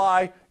chair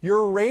fly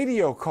your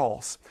radio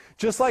calls.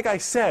 Just like I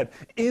said,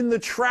 in the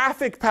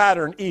traffic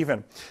pattern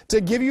even.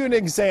 To give you an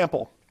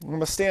example, I'm going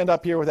to stand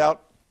up here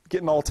without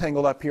getting all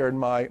tangled up here in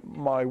my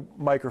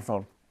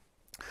microphone.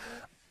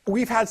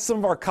 We've had some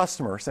of our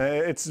customers, and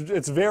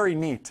it's very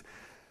neat,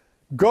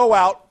 go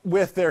out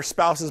with their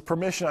spouse's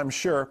permission, I'm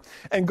sure,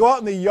 and go out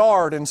in the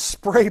yard and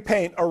spray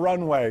paint a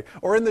runway,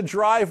 or in the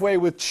driveway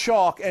with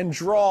chalk and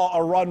draw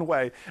a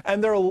runway.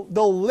 And they'll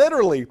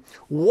literally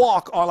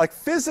walk on, like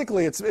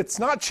physically, it's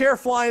not chair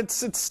flying,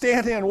 it's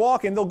standing and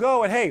walking. They'll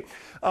go and, hey,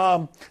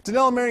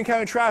 Denell and Marion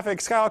County traffic,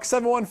 Skyhawk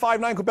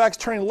 7159 Quebec's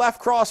turning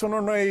left cross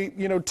runway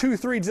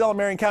 23 Denell and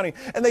Marion County,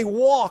 and they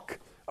walk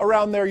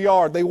around their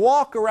yard, they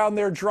walk around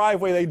their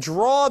driveway, they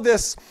draw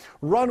this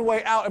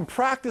runway out and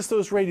practice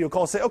those radio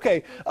calls. Say,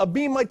 okay, a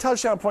beam light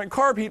touchdown point,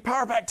 carb heat,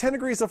 power pack, 10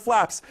 degrees of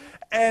flaps,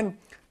 and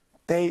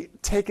they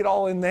take it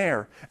all in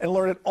there and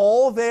learn it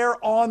all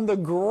there on the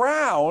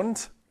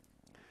ground,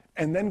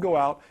 and then go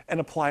out and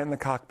apply it in the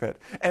cockpit.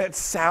 And it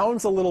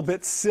sounds a little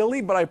bit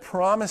silly, but I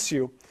promise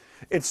you,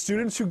 it's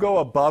students who go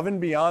above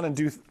and beyond and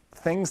do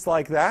things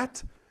like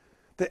that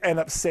that end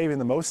up saving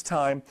the most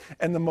time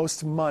and the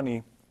most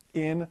money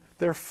in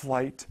their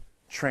flight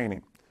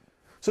training.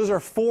 So those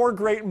are 4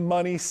 great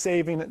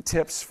money-saving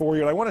tips for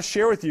you. And I want to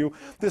share with you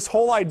this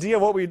whole idea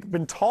of what we've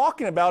been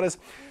talking about is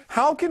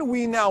how can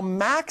we now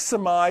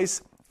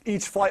maximize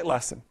each flight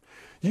lesson?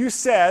 You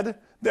said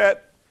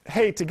that,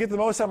 hey, to get the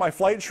most out of my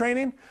flight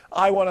training,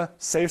 I want to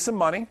save some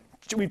money.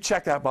 We've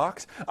checked that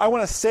box. I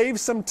want to save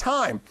some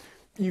time.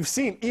 You've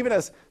seen, even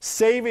as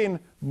saving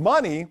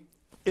money,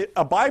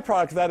 a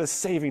byproduct of that is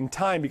saving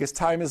time, because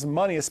time is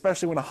money,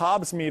 especially when a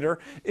Hobbs meter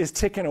is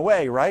ticking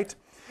away, right?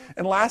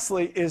 And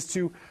lastly is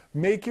to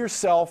make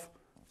yourself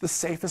the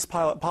safest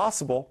pilot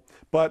possible,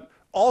 but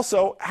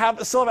also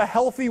still have a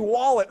healthy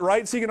wallet,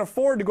 right? So you can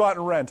afford to go out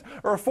and rent,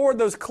 or afford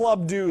those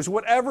club dues,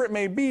 whatever it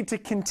may be, to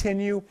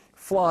continue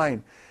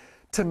flying.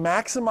 To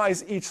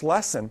maximize each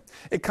lesson,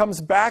 it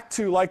comes back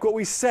to, like what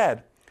we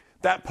said,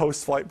 that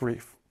post-flight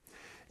brief.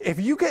 If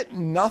you get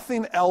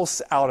nothing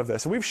else out of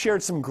this, and we've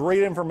shared some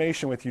great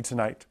information with you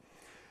tonight,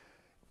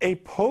 a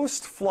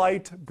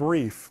post-flight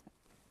brief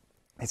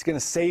is going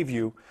to save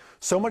you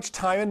so much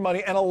time and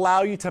money and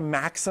allow you to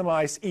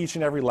maximize each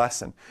and every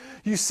lesson.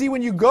 You see,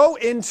 when you go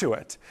into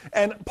it,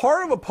 and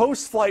part of a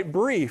post-flight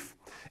brief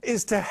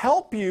is to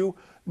help you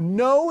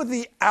know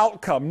the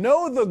outcome,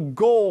 know the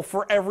goal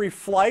for every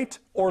flight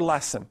or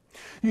lesson.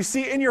 You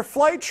see, in your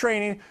flight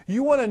training,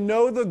 you want to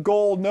know the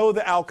goal, know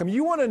the outcome.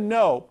 You want to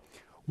know,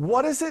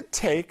 what does it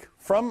take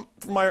for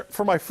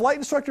my flight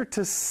instructor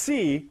to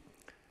see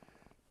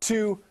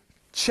to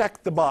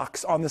check the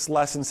box on this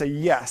lesson, say,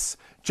 yes,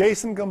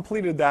 Jason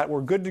completed that,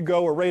 we're good to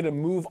go, we're ready to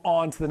move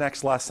on to the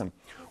next lesson.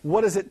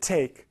 What does it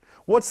take?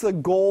 What's the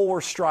goal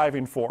we're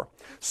striving for?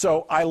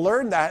 So I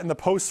learned that in the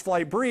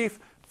post-flight brief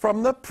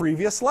from the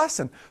previous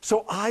lesson.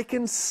 So I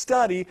can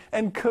study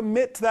and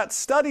commit to that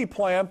study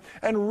plan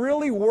and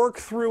really work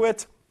through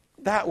it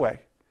that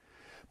way.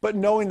 but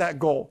knowing that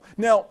goal.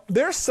 Now,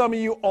 there's some of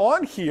you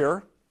on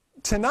here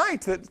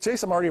tonight that,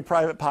 Jason, I'm already a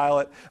private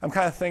pilot. I'm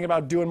kind of thinking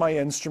about doing my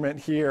instrument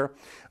here.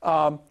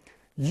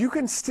 You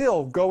can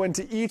still go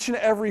into each and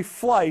every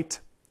flight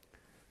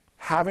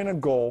having a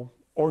goal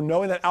or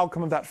knowing the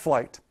outcome of that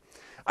flight.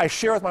 I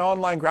share with my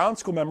online ground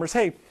school members,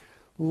 hey,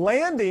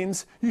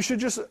 landings, you should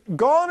just,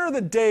 gone are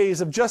the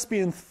days of just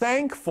being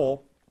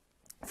thankful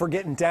for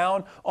getting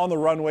down on the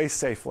runway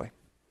safely.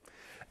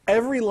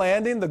 Every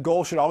landing, the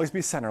goal should always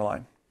be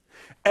centerline.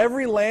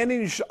 Every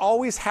landing, you should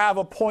always have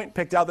a point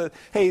picked out that,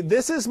 hey,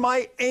 this is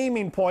my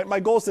aiming point. My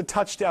goal is to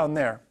touch down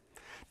there.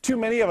 Too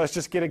many of us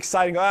just get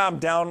excited and go, I'm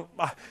down.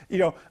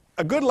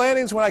 A good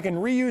landing is when I can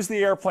reuse the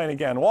airplane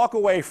again, walk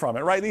away from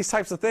it, right? These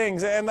types of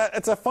things. And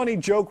it's a funny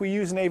joke we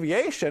use in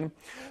aviation.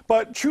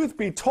 But truth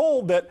be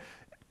told, that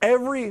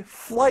every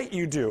flight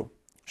you do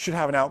should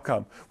have an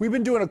outcome. We've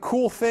been doing a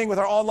cool thing with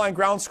our online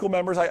ground school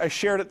members. I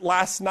shared it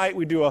last night.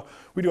 We do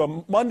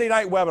a Monday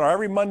night webinar.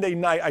 Every Monday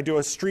night I do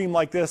a stream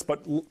like this,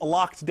 but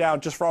locked down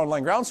just for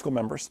online ground school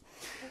members.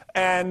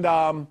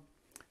 And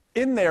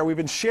in there, we've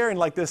been sharing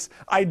like this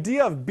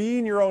idea of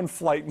being your own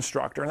flight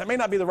instructor. And that may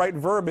not be the right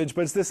verbiage,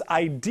 but it's this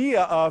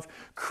idea of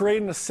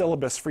creating a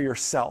syllabus for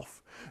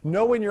yourself,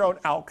 knowing your own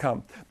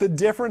outcome, the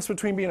difference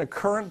between being a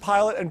current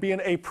pilot and being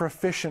a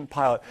proficient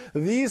pilot.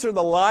 These are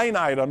the line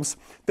items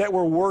that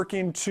we're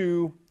working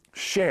to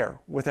share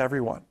with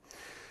everyone.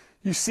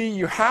 You see,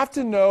 you have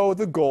to know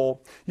the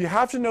goal. You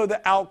have to know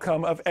the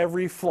outcome of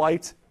every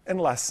flight and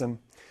lesson.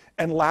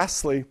 And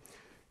lastly,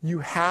 you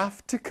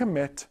have to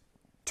commit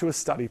to a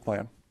study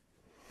plan.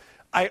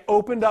 I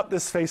opened up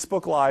this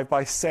Facebook Live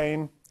by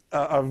saying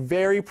a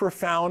very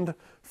profound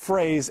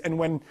phrase, and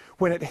when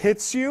it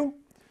hits you,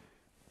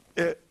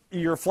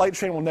 your flight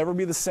training will never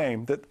be the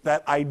same.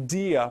 That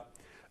idea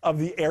of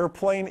the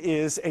airplane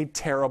is a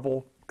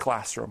terrible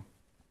classroom.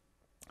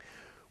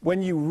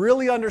 When you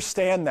really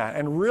understand that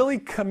and really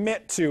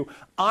commit to,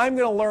 I'm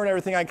going to learn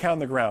everything I can on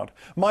the ground.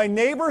 My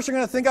neighbors are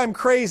going to think I'm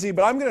crazy,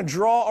 but I'm going to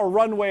draw a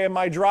runway in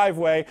my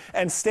driveway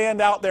and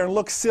stand out there and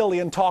look silly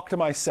and talk to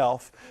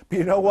myself. But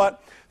you know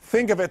what?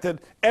 Think of it that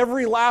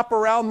every lap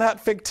around that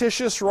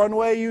fictitious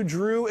runway you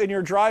drew in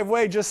your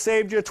driveway just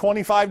saved you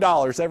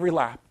 $25 every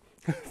lap.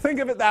 Think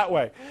of it that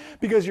way,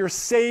 because you're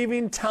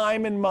saving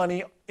time and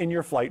money in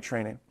your flight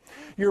training.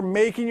 You're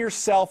making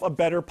yourself a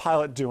better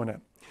pilot doing it.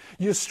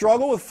 You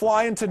struggle with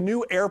flying to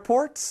new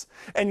airports,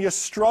 and you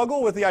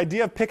struggle with the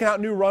idea of picking out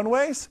new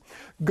runways.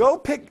 Draw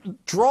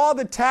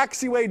the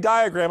taxiway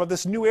diagram of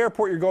this new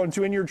airport you're going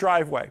to in your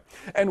driveway,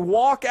 and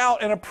walk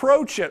out and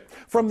approach it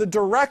from the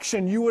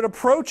direction you would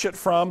approach it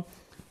from,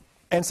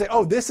 and say,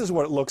 oh, this is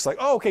what it looks like.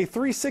 Oh, okay,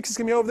 3.6 is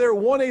going to be over there.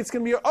 1.8 is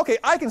going to be, okay,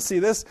 I can see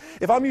this.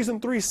 If I'm using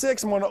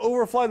 3.6, I'm going to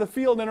overfly the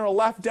field and enter a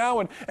left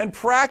down and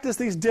practice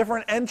these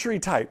different entry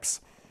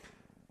types.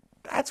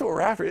 That's what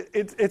we're after.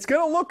 It's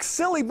going to look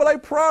silly, but I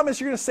promise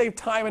you're going to save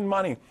time and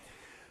money.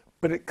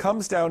 But it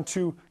comes down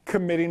to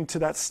committing to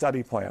that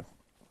study plan.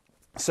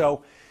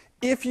 So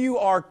if you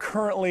are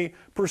currently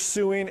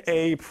pursuing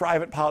a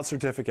private pilot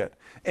certificate,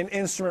 an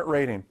instrument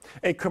rating,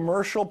 a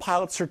commercial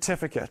pilot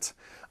certificate,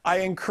 I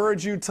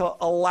encourage you to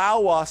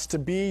allow us to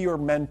be your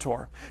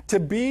mentor, to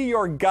be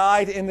your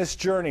guide in this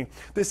journey.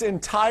 This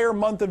entire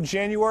month of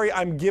January,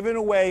 I'm giving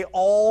away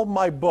all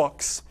my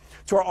books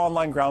to our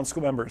online ground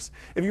school members.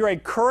 If you're a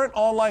current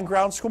online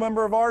ground school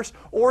member of ours,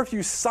 or if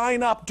you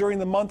sign up during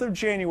the month of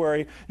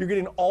January, you're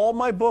getting all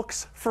my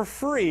books for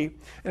free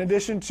in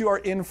addition to our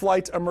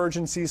in-flight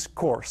emergencies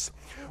course.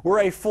 We're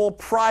a full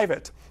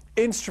private,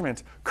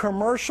 instrument,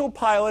 commercial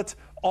pilot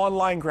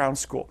online ground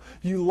school.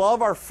 You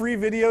love our free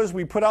videos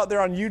we put out there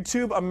on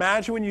YouTube.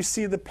 Imagine when you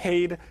see the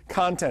paid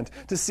content,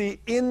 to see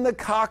in the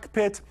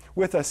cockpit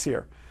with us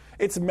here.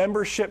 It's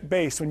membership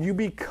based. When you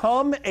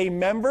become a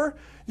member,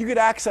 you get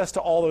access to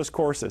all those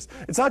courses.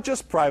 It's not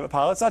just private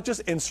pilot, it's not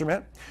just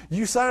instrument.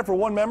 You sign up for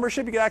one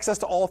membership, you get access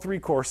to all 3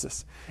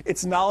 courses.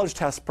 It's knowledge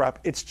test prep,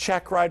 it's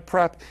check ride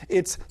prep,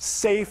 it's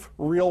safe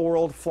real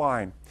world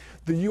flying.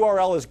 The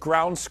URL is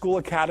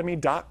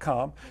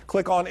groundschoolacademy.com.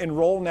 Click on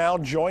enroll now,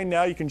 join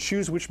now. You can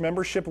choose which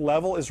membership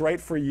level is right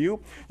for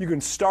you. You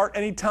can start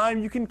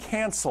anytime, you can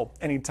cancel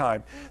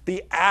anytime.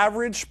 The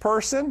average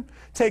person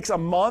takes a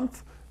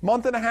month,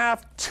 month and a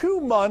half, 2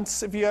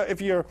 months if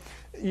you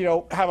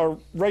have a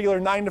regular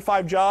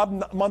 9-to-5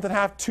 job, month and a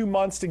half, 2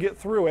 months to get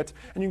through it,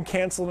 and you can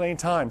cancel at any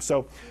time.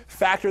 So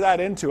factor that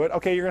into it.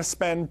 Okay, you're going to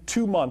spend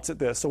 2 months at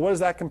this. So what does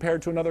that compare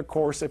to another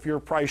course if you're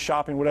price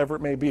shopping, whatever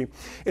it may be?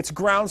 It's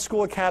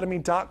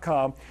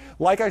groundschoolacademy.com.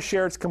 Like I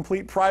shared, it's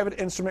complete private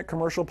instrument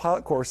commercial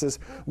pilot courses,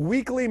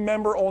 weekly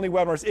member-only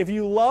webinars. If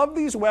you love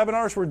these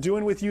webinars we're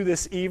doing with you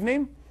this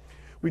evening,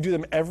 we do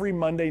them every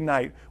Monday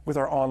night with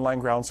our online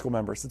ground school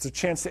members. It's a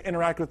chance to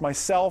interact with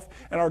myself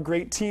and our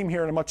great team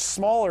here in a much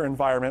smaller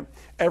environment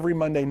every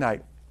Monday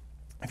night.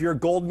 If you're a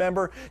gold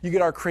member, you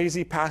get our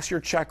crazy pass your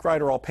check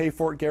ride or I'll pay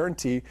for it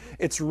guarantee.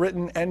 It's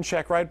written and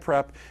check ride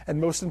prep. And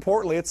most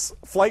importantly, it's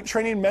flight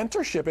training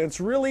mentorship. And it's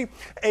really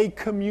a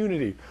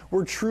community.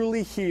 We're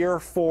truly here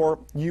for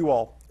you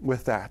all.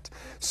 with that.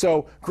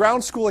 So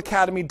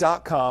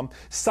groundschoolacademy.com.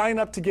 Sign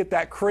up to get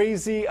that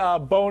crazy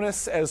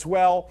bonus as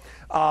well.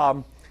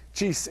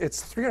 Geez,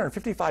 it's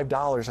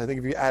 $355, I think,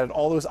 if you added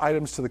all those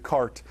items to the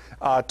cart.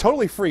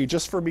 Totally free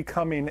just for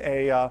becoming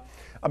a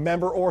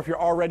member, or if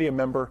you're already a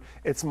member,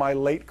 it's my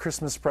late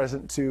Christmas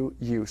present to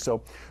you.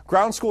 So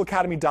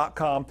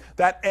groundschoolacademy.com.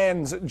 That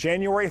ends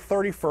January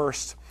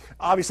 31st.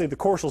 Obviously, the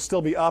course will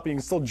still be up. You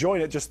can still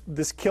join it. Just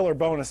this killer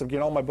bonus of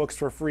getting all my books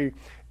for free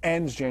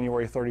ends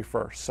January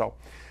 31st. So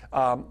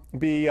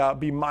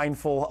be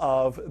mindful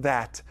of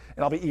that.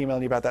 And I'll be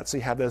emailing you about that so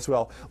you have that as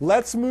well.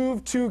 Let's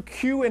move to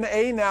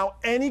Q&A now.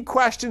 Any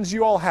questions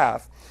you all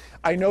have?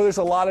 I know there's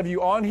a lot of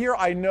you on here.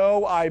 I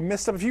know I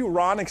missed a few.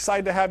 Ron,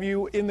 excited to have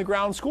you in the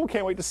ground school.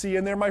 Can't wait to see you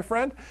in there, my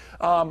friend.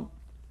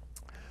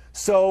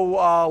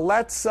 So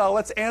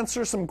let's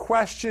answer some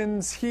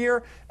questions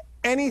here.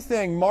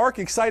 Anything, Mark,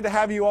 excited to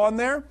have you on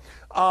there.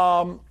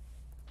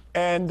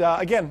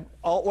 Again,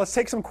 let's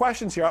take some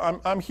questions here.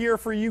 I'm here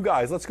for you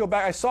guys. Let's go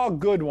back. I saw a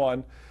good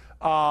one.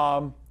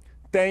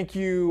 Thank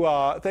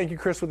you,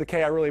 Chris with the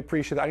K. I really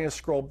appreciate it. I need to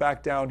scroll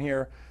back down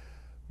here.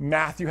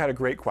 Matthew had a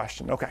great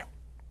question. Okay.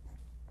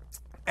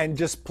 And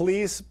just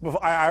please,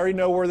 I already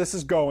know where this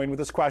is going with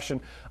this question.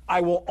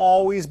 I will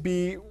always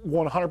be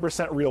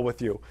 100% real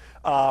with you.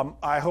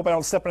 I hope I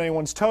don't step on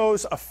anyone's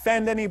toes,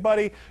 offend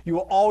anybody. You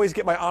will always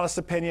get my honest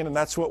opinion, and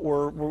that's what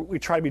we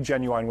try to be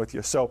genuine with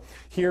you. So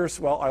here's,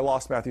 well, I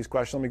lost Matthew's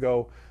question. Let me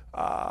go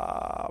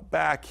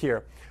back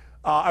here.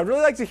 I'd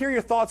really like to hear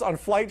your thoughts on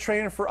flight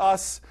training for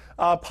us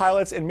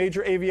pilots in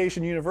major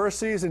aviation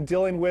universities and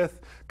dealing with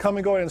come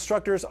and going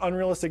instructors,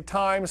 unrealistic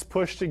times,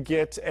 push to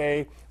get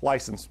a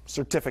license,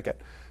 certificate.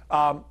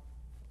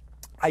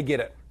 I get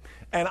it.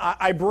 And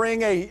I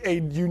bring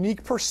a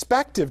unique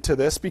perspective to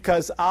this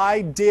because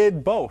I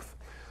did both.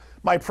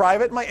 My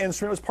private, my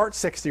instrument was Part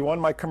 61.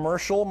 My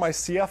commercial, my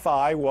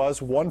CFI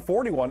was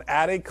 141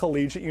 at a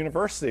collegiate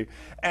university.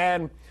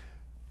 And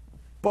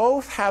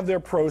both have their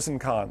pros and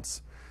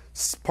cons.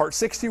 Part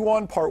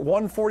 61, Part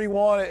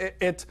 141,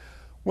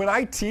 when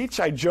I teach,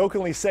 I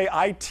jokingly say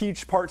I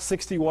teach Part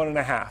 61 and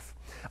a half.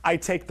 I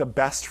take the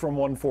best from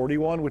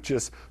 141, which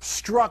is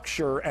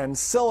structure and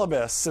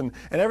syllabus and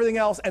everything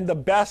else, and the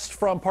best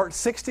from Part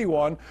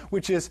 61,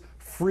 which is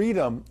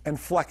freedom and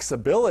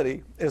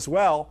flexibility as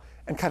well,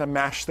 and kind of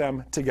mash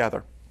them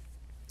together.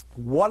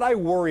 What I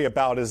worry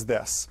about is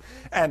this,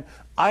 and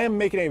I am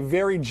making a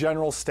very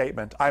general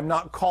statement. I'm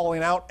not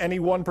calling out any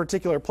one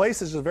particular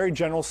place. It's just a very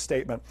general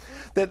statement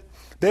that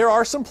there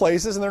are some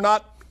places, and they're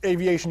not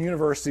aviation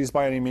universities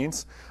by any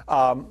means.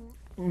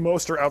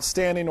 Most are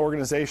outstanding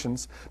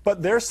organizations,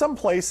 but there's some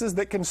places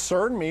that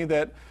concern me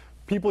that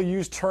people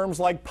use terms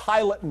like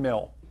pilot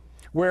mill,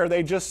 where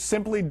they just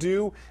simply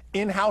do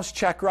in-house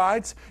check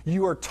rides.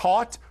 You are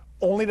taught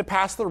only to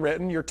pass the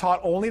written, you're taught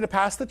only to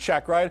pass the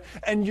check ride,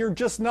 and you're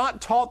just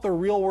not taught the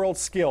real world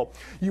skill.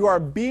 You are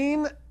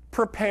being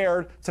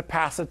prepared to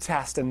pass a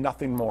test and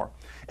nothing more.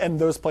 And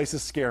those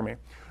places scare me.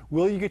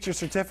 Will you get your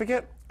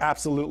certificate?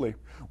 Absolutely.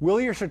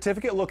 Will your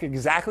certificate look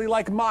exactly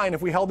like mine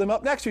if we held them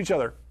up next to each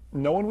other?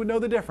 No one would know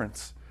the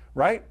difference,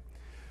 right?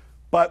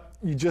 But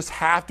you just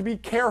have to be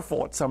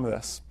careful at some of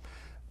this.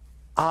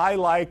 I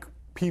like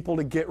people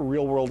to get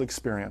real world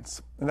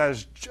experience. And that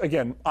is,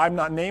 again, I'm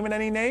not naming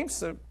any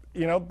names,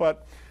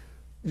 but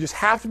you just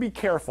have to be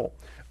careful.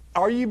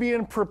 Are you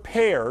being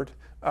prepared,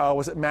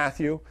 was it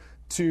Matthew,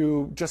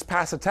 to just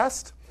pass a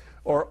test?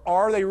 Or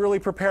are they really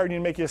preparing you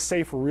to make you a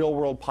safe real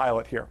world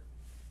pilot here?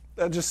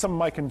 Just some of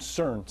my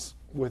concerns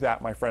with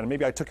that, my friend.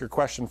 Maybe I took your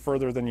question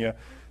further than you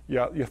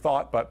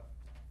thought, but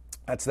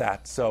that's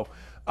that. So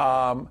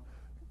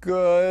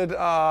good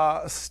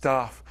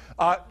stuff.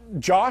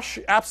 Josh,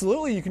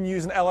 absolutely you can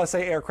use an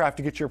LSA aircraft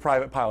to get your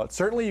private pilot.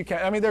 Certainly you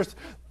can. I mean, there's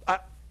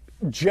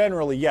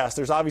generally, yes,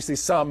 there's obviously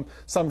some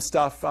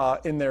stuff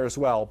in there as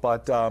well,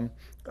 but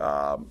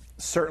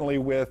certainly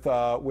with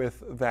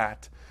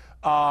that.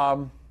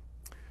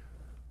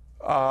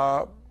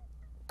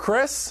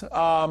 Chris,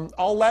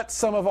 I'll let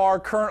some of our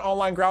current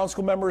online ground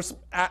school members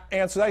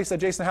answer that. He said,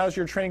 Jason, how does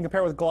your training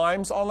compare with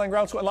Glime's online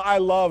ground school? I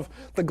love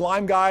the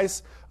Glime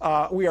guys.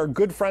 We are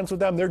good friends with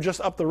them. They're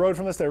just up the road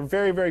from us. They're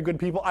very, very good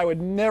people. I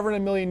would never in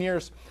a million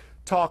years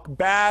talk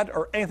bad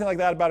or anything like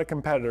that about a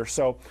competitor.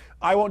 So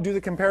I won't do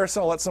the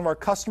comparison. I'll let some of our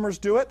customers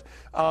do it.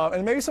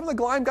 And maybe some of the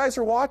Glime guys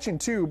are watching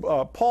too.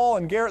 Paul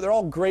and Garrett, they're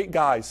all great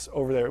guys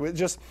over there.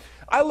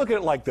 I look at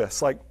it like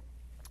this, like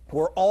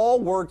we're all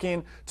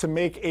working to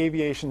make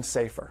aviation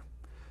safer.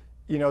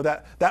 You know,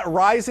 that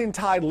rising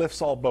tide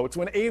lifts all boats.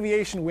 When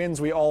aviation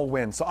wins, we all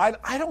win. So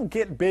I don't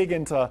get big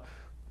into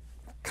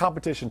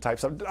competition type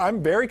stuff.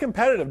 I'm very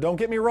competitive, don't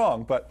get me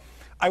wrong, but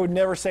I would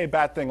never say a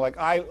bad thing. Like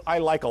I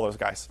like all those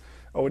guys.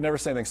 I would never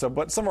say anything. So,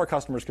 but some of our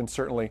customers can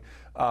certainly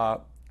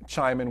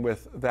chime in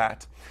with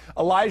that.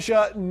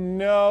 Elijah,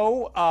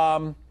 no.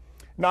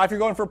 Now, if you're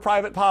going for a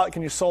private pilot,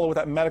 can you solo with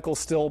that medical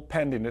still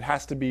pending? It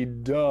has to be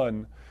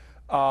done.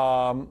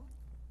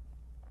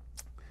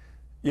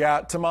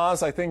 Yeah,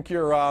 Tamaz, I think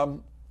you're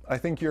I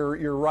think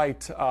you're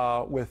right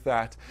with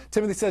that.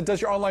 Timothy said,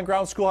 does your online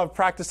ground school have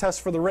practice tests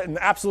for the written?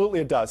 Absolutely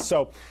it does.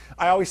 So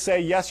I always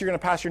say, yes, you're going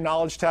to pass your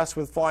knowledge test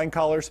with flying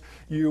colors.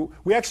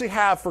 We actually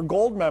have, for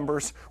gold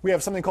members, we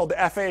have something called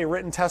the FAA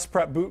Written Test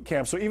Prep Boot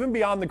Camp. So even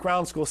beyond the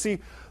ground school, see,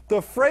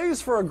 the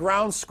phrase for a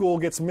ground school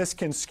gets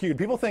misconstrued.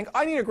 People think,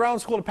 I need a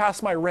ground school to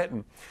pass my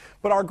written.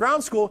 But our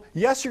ground school,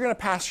 yes, you're going to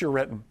pass your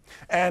written.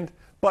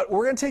 But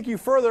we're going to take you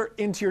further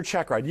into your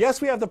check ride.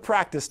 Yes, we have the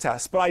practice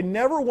test, but I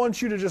never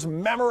want you to just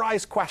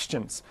memorize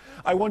questions.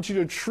 I want you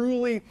to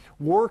truly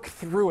work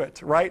through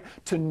it, right,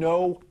 to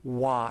know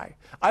why.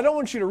 I don't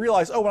want you to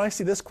realize, oh, when I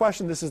see this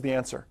question, this is the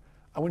answer.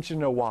 I want you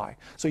to know why.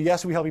 So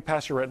yes, we help you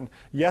pass your written.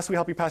 Yes, we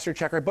help you pass your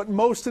check ride. But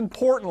most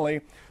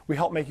importantly, we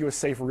help make you a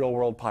safe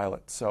real-world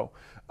pilot. So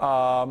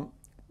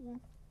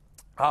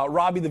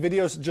Robbie, the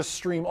videos just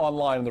stream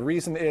online. And the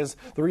reason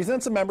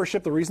it's a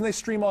membership, the reason they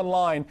stream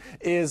online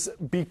is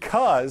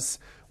because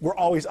we're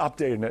always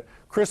updating it.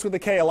 Chris with the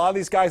K, a lot of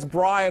these guys,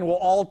 Brian, will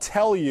all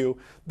tell you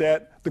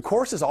that the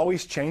course is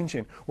always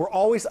changing. We're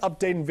always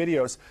updating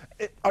videos.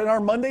 On our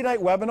Monday night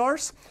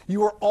webinars,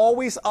 you are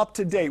always up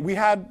to date. We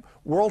had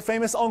world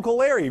famous Uncle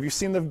Larry. Have you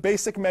seen the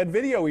Basic Med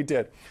video we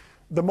did?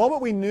 The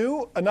moment we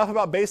knew enough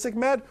about Basic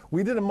Med,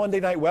 we did a Monday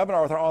night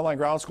webinar with our online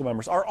ground school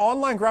members. Our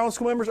online ground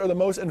school members are the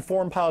most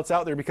informed pilots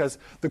out there because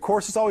the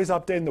course is always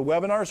updating. The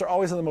webinars are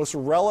always on the most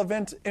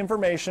relevant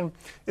information.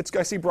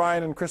 I see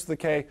Brian and Chris with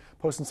the K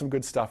posting some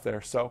good stuff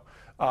there. So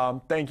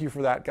thank you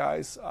for that,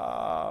 guys.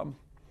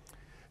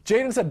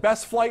 Jaden said,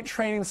 best flight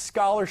training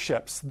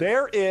scholarships.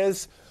 There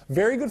is a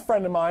very good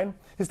friend of mine.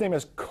 His name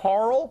is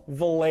Carl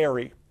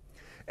Valeri.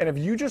 And if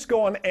you just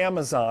go on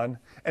Amazon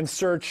and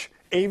search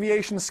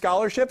aviation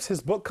scholarships,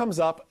 his book comes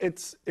up.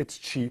 It's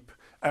cheap.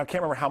 I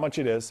can't remember how much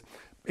it is.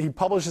 He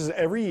publishes it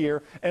every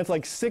year, and it's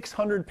like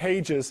 600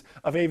 pages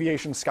of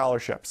aviation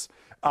scholarships.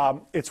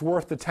 It's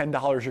worth the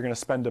 $10 you're going to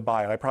spend to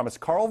buy it. I promise.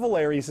 Carl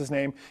Valeri is his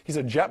name. He's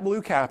a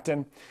JetBlue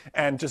captain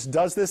and just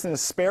does this in his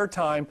spare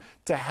time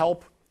to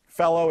help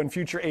fellow and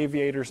future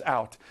aviators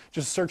out.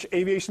 Just search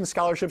aviation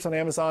scholarships on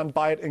Amazon,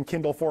 buy it in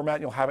Kindle format,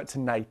 and you'll have it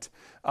tonight,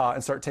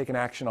 and start taking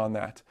action on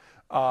that.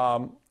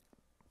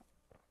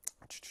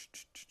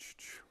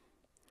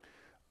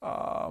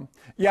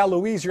 Yeah,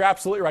 Louise, you're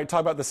absolutely right.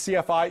 Talk about the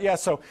CFI. Yeah,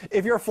 so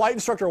if you're a flight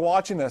instructor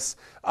watching this,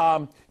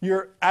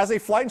 as a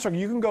flight instructor,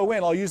 you can go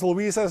in. I'll use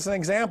Louise as an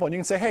example, and you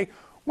can say, hey,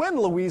 when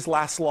did Louise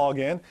last log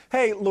in?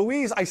 Hey,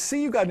 Louise, I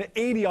see you got an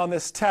 80 on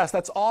this test.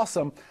 That's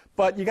awesome.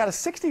 But you got a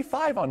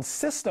 65 on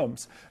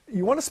systems.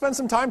 You want to spend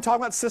some time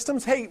talking about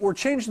systems? Hey, we're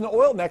changing the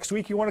oil next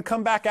week. You want to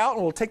come back out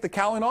and we'll take the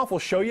cowling off. We'll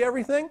show you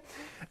everything.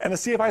 And the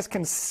CFIs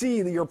can see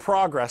your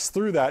progress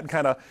through that and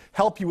kind of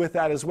help you with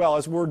that as well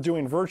as we're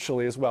doing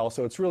virtually as well.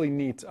 So it's really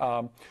neat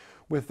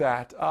with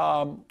that.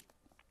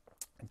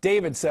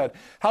 David said,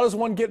 how does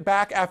one get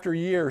back after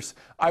years?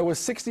 I was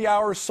 60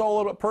 hours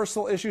solo, but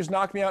personal issues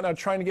knocked me out. Now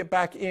trying to get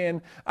back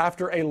in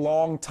after a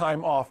long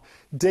time off.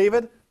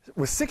 David,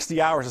 with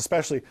 60 hours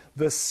especially,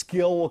 the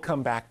skill will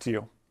come back to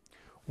you.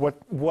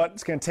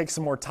 What's going to take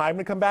some more time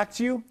to come back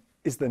to you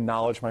is the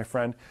knowledge, my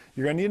friend.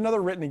 You're going to need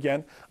another written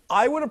again.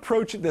 I would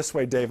approach it this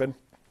way, David.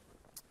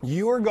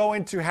 You are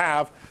going to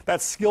have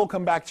that skill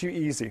come back to you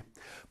easy.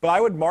 But I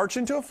would march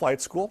into a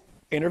flight school,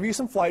 interview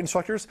some flight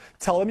instructors,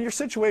 tell them your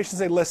situation,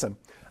 say, listen,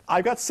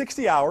 I've got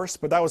 60 hours,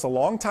 but that was a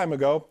long time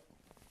ago.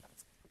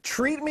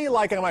 Treat me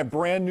like I'm a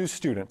brand new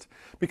student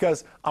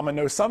because I'm going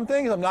to know some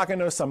things, I'm not going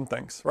to know some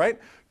things, right?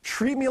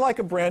 Treat me like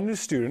a brand new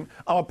student.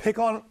 I'm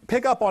going to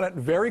pick up on it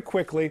very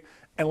quickly,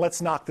 and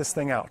let's knock this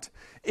thing out.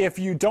 If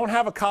you don't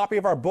have a copy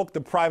of our book,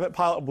 The Private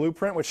Pilot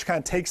Blueprint, which kind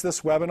of takes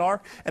this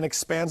webinar and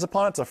expands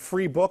upon it, it's a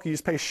free book. You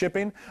just pay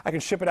shipping. I can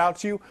ship it out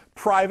to you.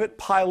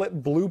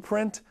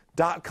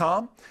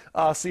 privatepilotblueprint.com.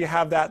 So you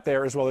have that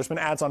there as well. There's been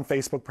ads on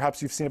Facebook.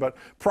 Perhaps you've seen about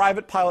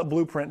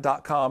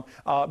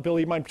privatepilotblueprint.com.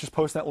 Billy, you might just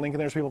post that link in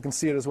there so people can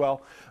see it as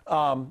well.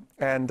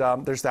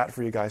 There's that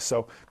for you guys.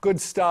 So good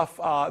stuff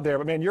there.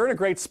 But man, you're in a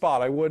great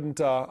spot. I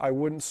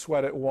wouldn't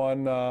sweat it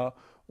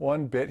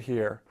one bit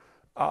here.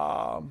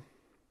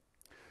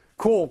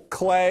 Cool,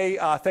 Clay.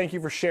 Thank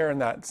you for sharing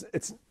that.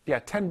 It's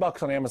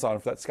 $10 on Amazon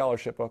for that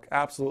scholarship book.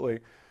 Absolutely.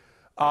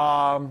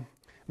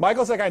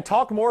 Michael's like, I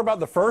talk more about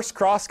the first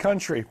cross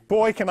country.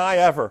 Boy, can I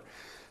ever.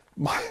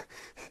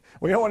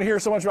 We don't want to hear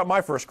so much about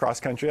my first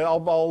cross country.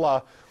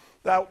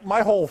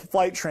 My whole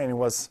flight training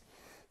was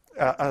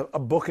a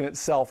book in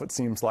itself, it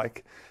seems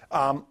like.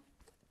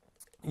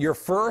 Your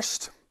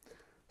first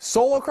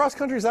solo cross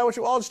country, is that what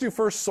I'll just do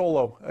first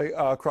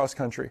solo cross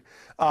country.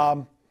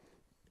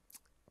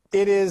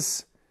 It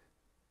is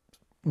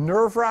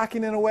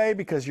nerve-wracking in a way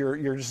because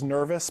you're just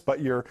nervous, but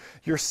your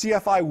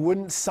CFI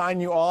wouldn't sign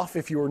you off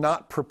if you were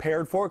not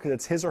prepared for it because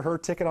it's his or her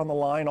ticket on the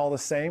line all the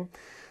same.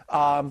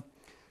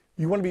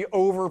 You want to be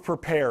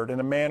over-prepared in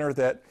a manner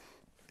that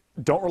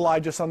don't rely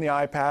just on the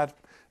iPad.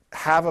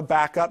 Have a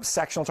backup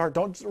sectional chart.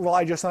 Don't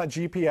rely just on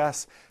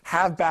GPS.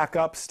 Have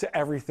backups to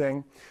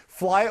everything.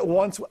 Fly it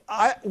once.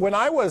 When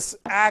I was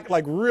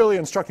really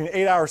instructing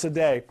 8 hours a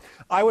day,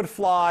 I would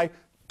fly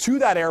to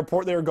that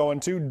airport they were going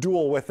to,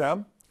 dual with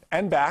them,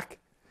 and back.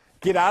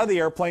 get out of the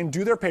airplane,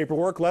 do their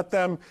paperwork, let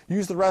them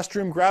use the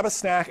restroom, grab a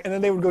snack, and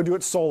then they would go do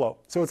it solo.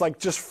 So it's like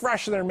just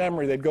fresh in their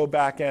memory, they'd go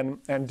back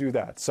and do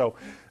that. So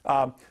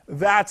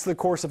that's the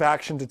course of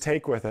action to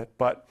take with it.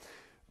 But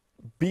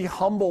be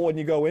humble when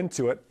you go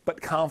into it,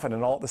 but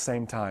confident all at the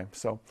same time.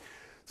 So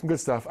some good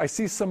stuff. I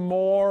see some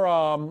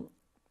more,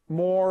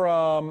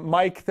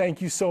 Mike, thank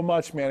you so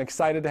much, man.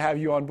 Excited to have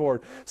you on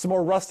board. Some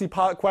more Rusty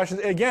Pilot questions.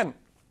 Again,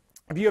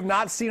 if you have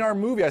not seen our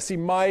movie, I see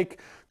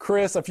Mike,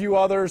 Chris, a few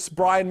others,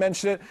 Brian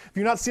mentioned it. If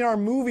you've not seen our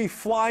movie,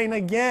 Flying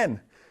Again,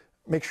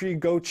 make sure you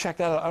go check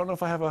that out. I don't know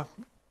if I have a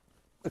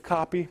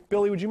copy.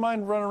 Billy, would you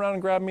mind running around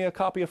and grab me a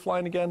copy of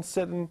Flying Again?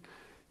 Sitting,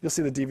 you'll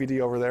see the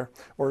DVD over there.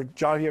 Or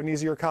John, if you have an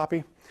easier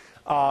copy.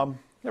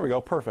 There we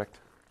go, perfect.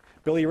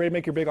 Billy, you ready to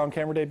make your big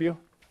on-camera debut?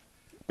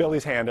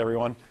 Billy's hand,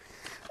 everyone.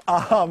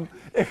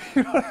 If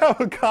you don't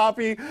have a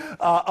copy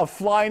of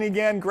Flying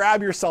Again,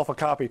 grab yourself a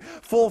copy.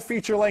 Full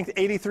feature-length,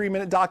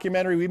 83-minute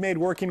documentary we made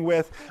working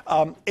with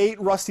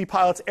 8 Rusty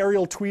pilots.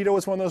 Ariel Tweedo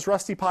is one of those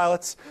Rusty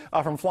pilots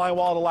from Flying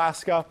Wild,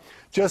 Alaska.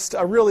 Just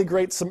a really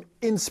great, some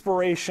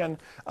inspiration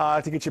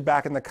to get you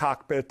back in the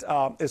cockpit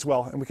as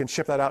well. And we can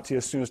ship that out to you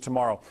as soon as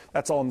tomorrow.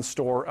 That's all in the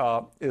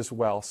store as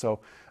well. So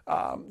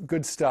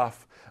good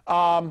stuff.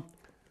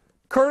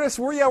 Curtis,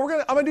 I'm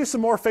gonna do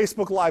some more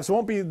Facebook Lives. It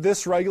won't be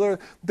this regular.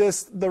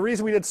 The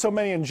reason we did so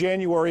many in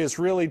January is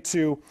really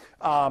to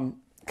kind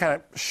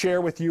of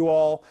share with you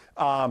all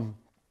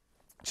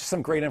just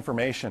some great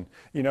information.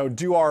 You know,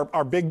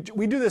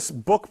 we do this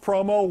book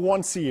promo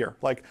once a year.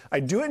 Like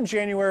I do it in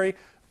January.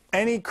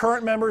 Any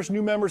current members,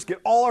 new members get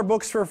all our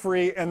books for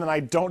free, and then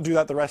I don't do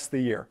that the rest of the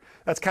year.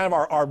 That's kind of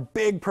our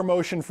big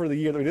promotion for the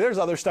year that we do. There's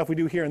other stuff we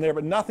do here and there,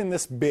 but nothing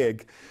this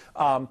big.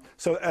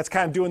 So that's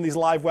kind of doing these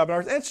live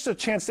webinars. And it's just a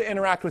chance to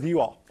interact with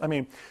you all. I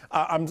mean,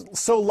 I'm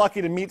so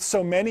lucky to meet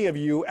so many of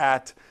you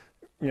at,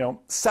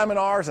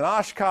 seminars and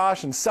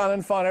Oshkosh and Sun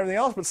and Fun and everything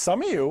else, but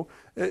some of you,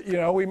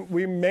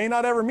 we may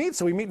not ever meet,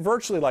 so we meet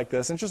virtually like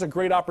this. And it's just a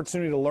great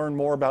opportunity to learn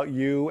more about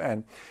you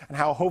and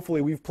how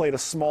hopefully we've played a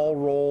small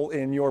role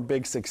in your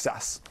big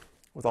success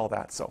with all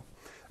that. So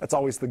that's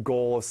always the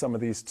goal of some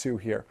of these too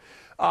here.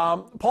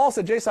 Paul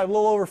said, Jason, I have a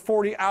little over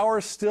 40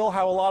 hours, still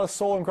have a lot of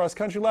solo and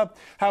cross-country left,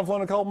 have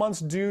flown a couple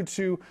months due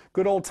to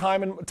good old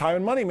time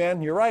and money,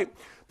 man. You're right.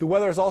 The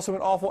weather has also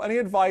been awful. Any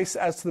advice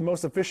as to the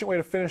most efficient way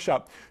to finish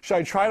up? Should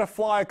I try to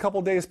fly a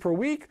couple days per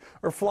week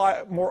or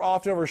fly more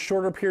often over a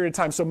shorter period of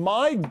time? So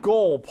my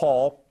goal,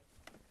 Paul,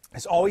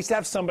 is always to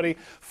have somebody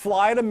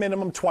fly at a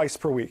minimum twice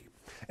per week.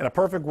 In a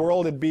perfect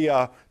world, it'd be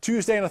a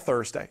Tuesday and a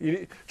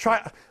Thursday.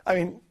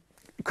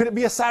 Could it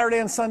be a Saturday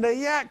and Sunday?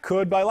 Yeah, it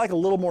could, but I like a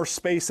little more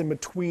space in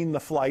between the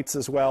flights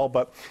as well.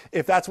 But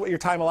if that's what your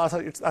time allows,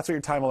 that's what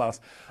your time allows.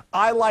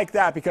 I like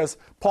that because,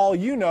 Paul,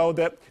 you know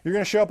that you're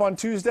going to show up on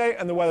Tuesday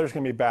and the weather's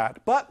going to be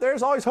bad. But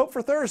there's always hope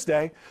for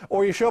Thursday.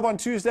 Or you show up on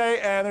Tuesday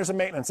and there's a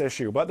maintenance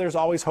issue. But there's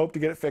always hope to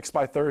get it fixed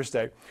by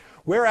Thursday.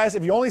 Whereas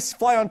if you only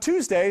fly on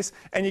Tuesdays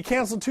and you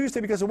cancel Tuesday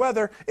because of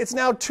weather, it's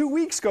now 2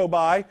 weeks go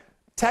by,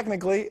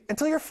 technically,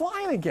 until you're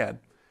flying again.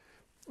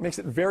 Makes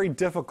it very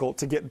difficult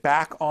to get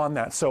back on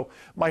that. So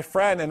my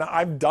friend, and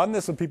I've done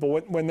this with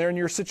people when they're in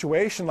your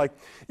situation, like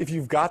if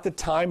you've got the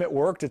time at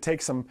work to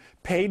take some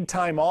paid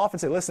time off and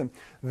say, listen,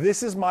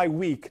 this is my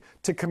week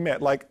to commit.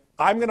 Like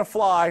I'm going to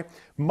fly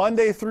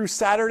Monday through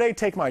Saturday,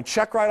 take my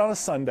check ride on a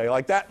Sunday.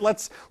 Like that,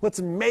 let's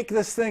make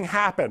this thing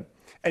happen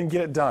and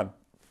get it done.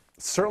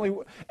 Certainly,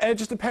 and it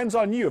just depends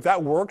on you. If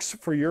that works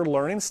for your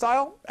learning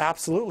style,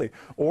 absolutely.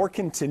 Or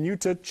continue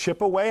to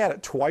chip away at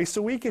it twice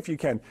a week if you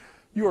can.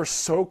 You are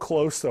so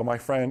close, though, my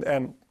friend,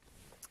 and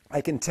I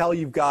can tell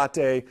you've got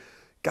a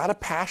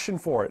passion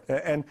for it.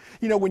 And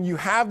when you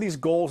have these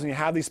goals and you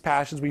have these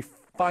passions, we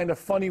find a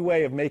funny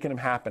way of making them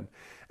happen.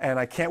 And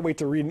I can't wait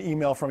to read an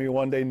email from you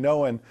one day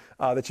knowing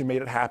that you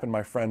made it happen,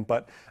 my friend.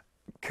 But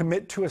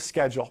commit to a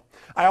schedule.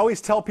 I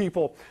always tell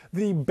people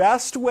the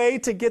best way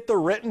to get the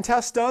written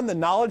test done, the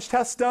knowledge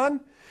test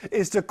done,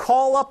 is to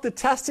call up the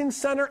testing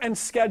center and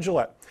schedule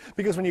it.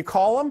 Because when you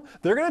call them,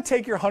 they're going to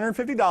take your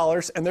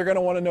 $150 and they're going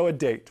to want to know a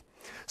date.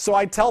 So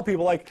I tell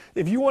people, like,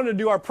 if you want to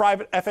do our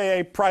private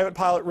FAA private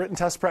pilot written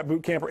test prep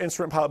boot camp or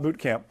instrument pilot boot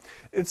camp,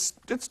 it's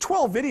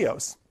 12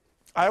 videos.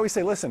 I always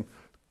say, listen,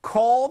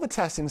 call the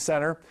testing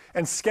center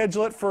and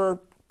schedule it for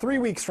 3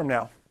 weeks from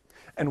now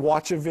and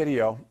watch a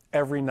video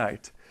every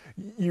night.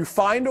 You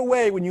find a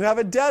way, when you have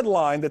a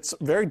deadline that's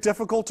very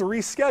difficult to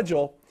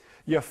reschedule,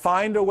 you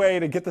find a way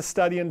to get the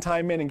study and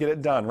time in and get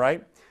it done,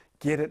 right?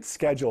 Get it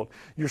scheduled.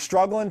 You're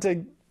struggling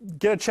to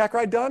get a check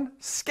ride done?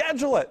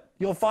 Schedule it.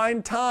 You'll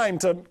find time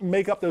to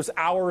make up those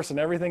hours and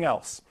everything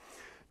else.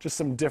 Just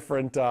some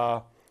different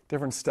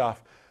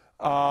stuff.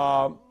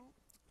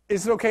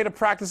 Is it okay to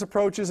practice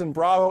approaches in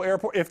Bravo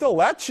Airport? If they'll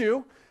let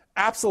you,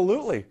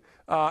 absolutely.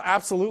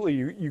 Absolutely,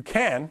 you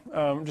can.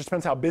 Just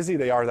depends how busy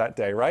they are that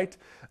day, right?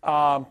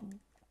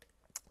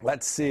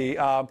 Let's see.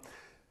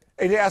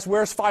 AJ asked,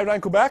 where's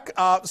 59 Quebec?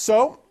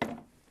 So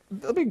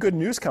there'll be good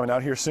news coming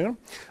out here soon.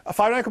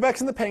 5-9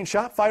 Quebec's in the paint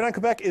shop. 5-9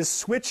 Quebec is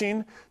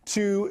switching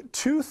to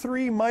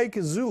 23 Mike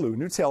Zulu,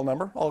 new tail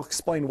number. I'll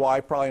explain why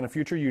probably in a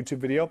future YouTube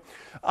video.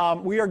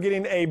 We are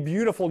getting a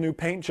beautiful new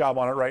paint job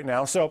on it right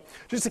now. So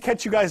just to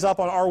catch you guys up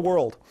on our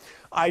world,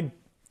 I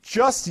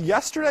just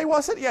yesterday,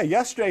 was it? Yeah,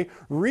 yesterday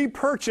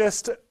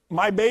repurchased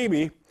my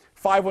baby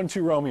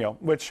 512 Romeo,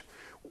 which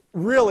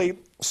really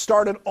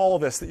started all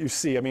of this that you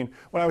see. I mean,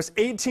 when I was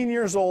 18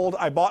 years old,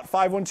 I bought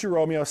 512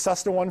 Romeo,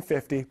 Cessna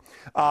 150,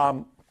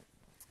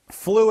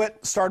 flew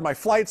it, started my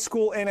flight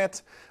school in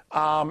it,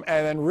 and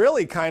then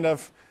really kind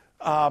of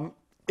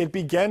it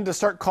began to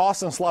start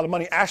costing us a lot of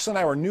money. Ashley and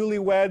I were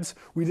newlyweds.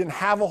 We didn't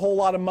have a whole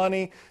lot of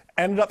money.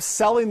 Ended up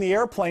selling the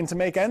airplane to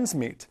make ends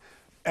meet.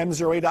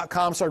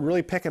 MzeroA.com started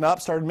really picking up,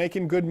 started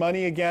making good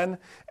money again,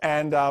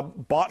 and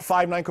bought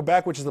 5-9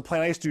 Quebec, which is the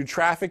plane I used to do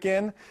traffic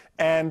in,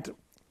 and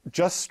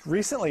just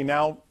recently,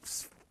 now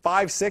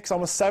 5, 6,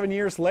 almost 7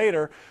 years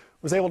later,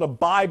 was able to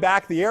buy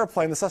back the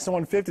airplane, the Cessna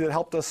 150 that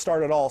helped us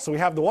start it all. So we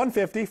have the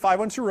 150,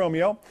 512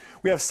 Romeo.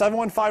 We have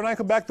 7159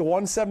 Quebec, the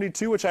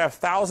 172, which I have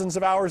thousands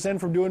of hours in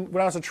from doing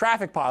when I was a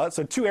traffic pilot.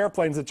 So 2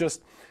 airplanes that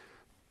just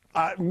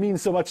mean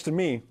so much to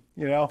me,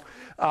 you know.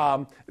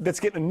 That's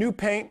getting a new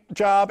paint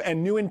job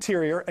and new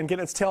interior and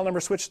getting its tail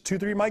number switched to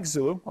 23 Mike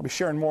Zulu. I'll be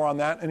sharing more on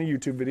that in a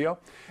YouTube video.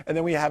 And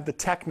then we have the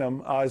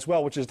Technum as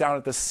well, which is down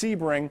at the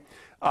Sebring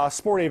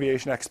Sport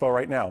Aviation Expo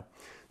right now.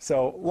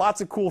 So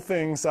lots of cool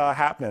things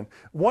happening.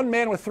 One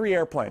man with 3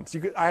 airplanes.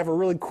 I have a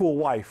really cool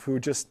wife who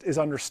just is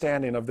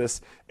understanding of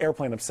this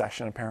airplane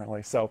obsession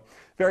apparently. So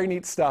very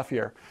neat stuff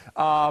here.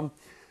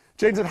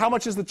 Jane said, how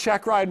much is the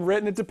check ride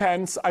written? It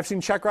depends. I've seen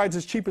check rides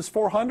as cheap as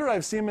 $400.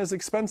 I've seen them as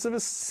expensive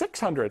as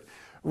 $600.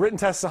 Written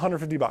test is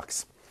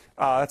 $150.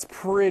 That's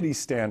pretty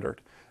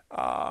standard.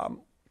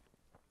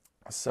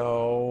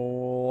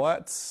 So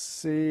let's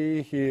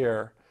see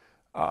here.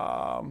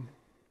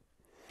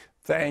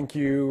 Thank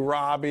you,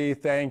 Robbie.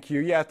 Thank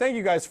you. Yeah, thank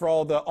you guys for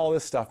all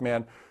this stuff,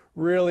 man.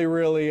 Really,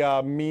 really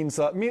means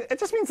it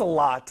just means a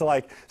lot to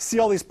like see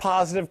all these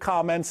positive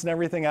comments and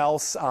everything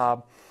else.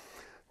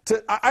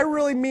 I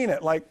really mean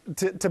it. Like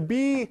to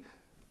be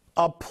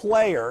a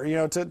player, you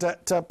know,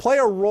 to play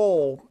a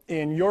role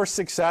in your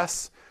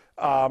success.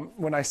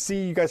 When I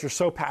see you guys are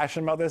so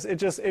passionate about this,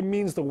 it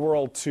means the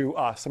world to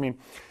us. I mean,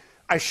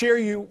 I share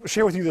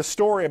with you the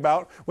story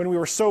about when we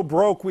were so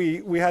broke,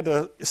 we had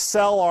to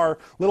sell our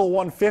little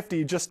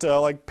 150 just to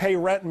like pay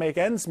rent and make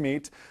ends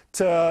meet,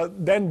 to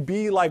then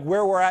be like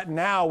where we're at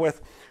now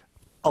with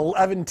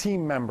 11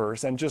 team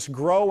members and just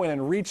growing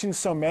and reaching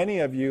so many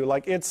of you.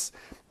 Like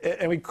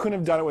and we couldn't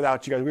have done it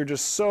without you guys. We were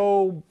just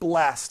so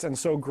blessed and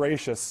so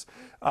gracious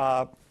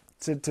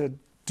to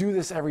do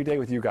this every day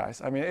with you guys.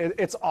 I mean,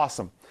 it's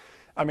awesome.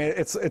 I mean,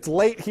 it's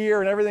late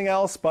here and everything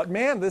else, but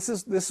man, this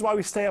is why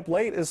we stay up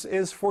late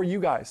is for you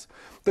guys.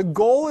 The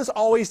goal is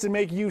always to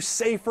make you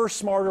safer,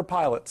 smarter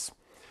pilots.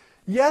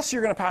 Yes,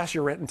 you're going to pass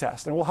your written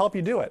test, and we'll help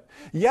you do it.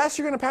 Yes,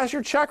 you're going to pass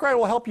your check ride,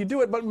 we'll help you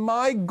do it, but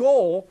my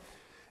goal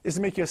is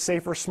to make you a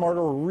safer,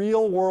 smarter,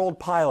 real-world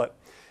pilot.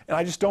 And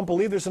I just don't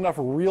believe there's enough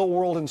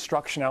real-world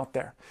instruction out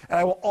there. And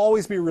I will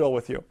always be real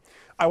with you.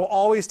 I will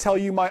always tell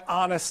you my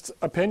honest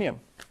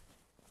opinion.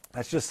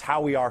 That's just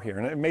how we are here.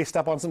 And it may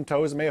step on some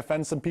toes, it may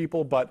offend some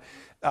people, but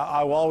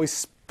I will always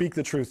speak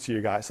the truth to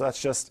you guys. So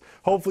that's just,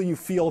 hopefully you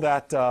feel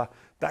that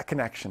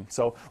connection.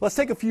 So let's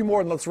take a few more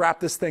and let's wrap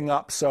this thing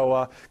up.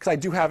 So, because I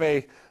do have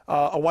a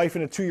wife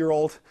and a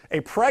 2-year-old, a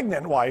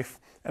pregnant wife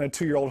and a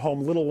 2-year-old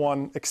home, little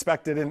one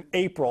expected in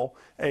April,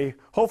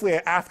 hopefully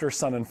an after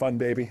Sun and Fun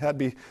baby. That'd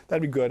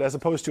be good, as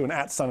opposed to an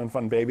at Sun and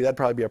Fun baby. That'd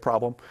probably be a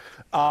problem.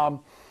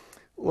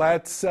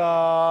 Let's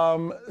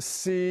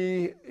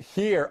see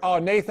here. Oh,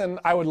 Nathan,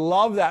 I would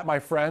love that, my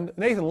friend.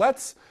 Nathan,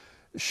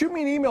 shoot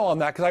me an email on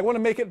that because I want to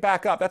make it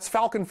back up. That's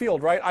Falcon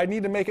Field, right? I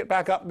need to make it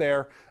back up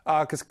there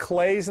because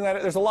Clay's in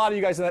that. There's a lot of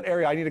you guys in that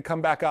area. I need to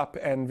come back up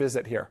and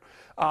visit here.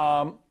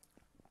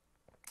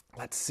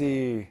 Let's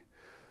see.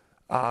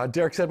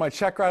 Derek said my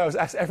check ride. I was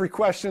asked every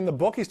question in the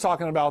book. He's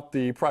talking about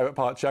the private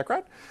pilot check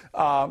ride.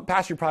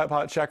 Pass your private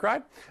pilot check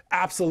ride.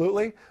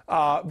 Absolutely.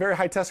 Very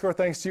high test score.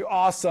 Thanks to you.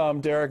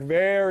 Awesome, Derek.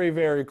 Very,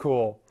 very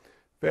cool.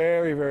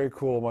 Very, very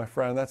cool, my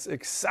friend. That's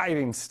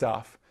exciting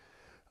stuff.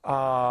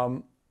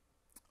 Awesome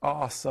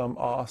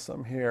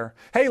here.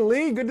 Hey,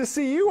 Lee, good to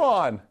see you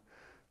on.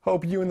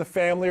 Hope you and the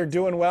family are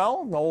doing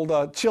well. In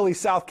old chilly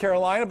South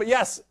Carolina. But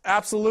yes,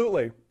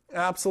 absolutely.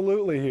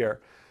 Absolutely here.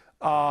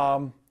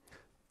 Tyler,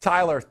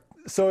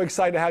 so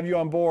excited to have you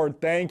on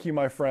board. Thank you,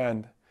 my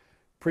friend.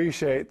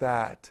 Appreciate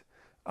that.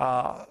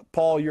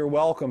 Paul, you're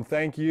welcome.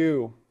 Thank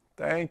you.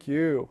 Thank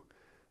you.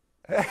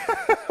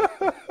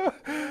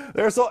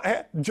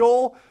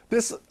 Joel,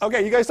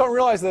 okay, you guys don't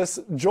realize this.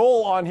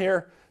 Joel on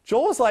here,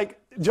 Joel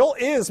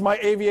is my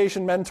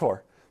aviation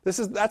mentor.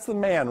 That's the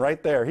man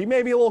right there. He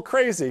may be a little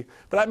crazy,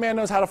 but that man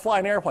knows how to fly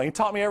an airplane. He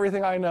taught me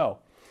everything I know.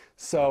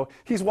 So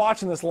he's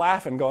watching this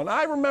laughing, going,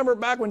 I remember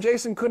back when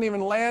Jason couldn't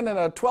even land in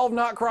a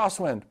 12-knot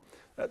crosswind.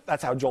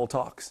 That's how Joel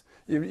talks.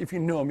 If you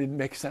knew him, it'd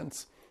make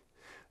sense.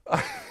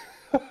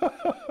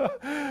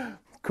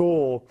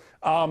 Cool.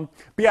 But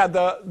yeah,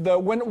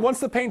 once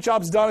the paint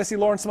job's done, I see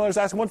Lauren, some others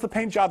asking, once the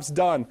paint job's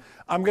done,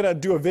 I'm gonna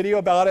do a video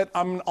about it.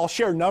 I'll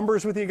share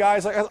numbers with you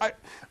guys.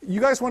 You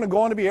guys want to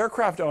go on to be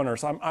aircraft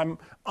owners. I'm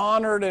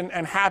honored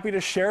and happy to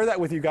share that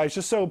with you guys,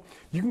 just so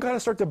you can kind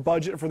of start to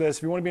budget for this.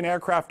 If you want to be an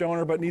aircraft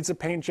owner but needs a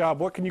paint job,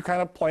 what can you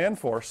kind of plan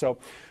for? So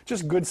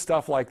just good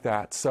stuff like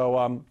that.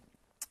 So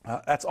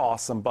that's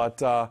awesome.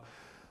 But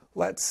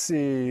let's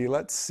see.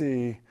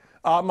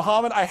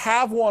 Muhammad, I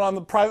have one on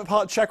the private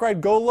pilot check ride.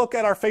 Go look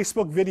at our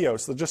Facebook videos.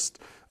 So just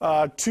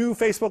 2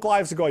 Facebook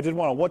Lives ago, I did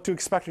one on what to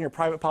expect in your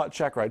private pilot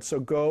check ride. So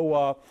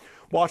go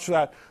watch for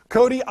that.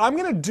 Cody, I'm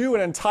going to do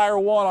an entire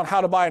one on how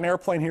to buy an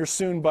airplane here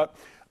soon, but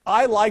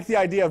I like the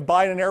idea of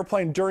buying an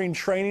airplane during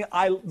training.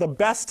 The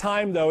best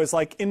time, though, is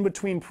like in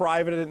between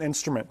private and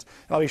instrument.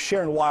 And I'll be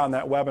sharing why on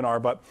that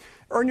webinar. But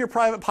earn your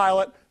private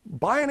pilot,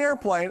 buy an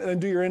airplane, and then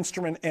do your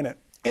instrument in it.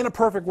 In a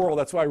perfect world,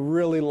 that's what I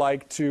really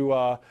like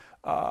to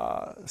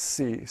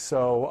see.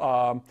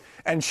 So,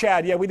 and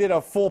Chad, yeah, we did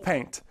a full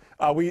paint.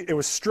 It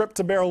was stripped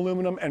to bare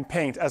aluminum and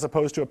paint as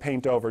opposed to a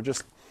paint over.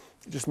 Just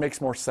makes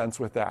more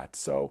sense with that.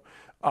 So,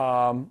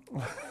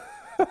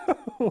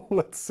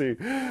 let's see.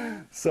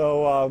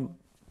 So,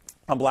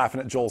 I'm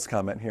laughing at Joel's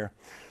comment here.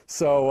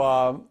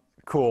 So,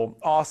 cool.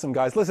 Awesome,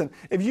 guys. Listen,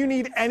 if you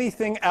need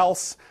anything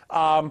else,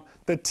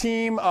 the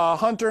team,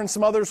 Hunter and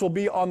some others will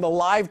be on the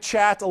live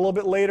chat a little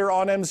bit later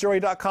on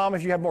MzeroA.com.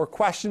 If you have more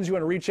questions, you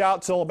want to reach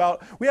out till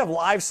we have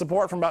live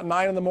support from about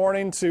 9 in the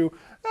morning to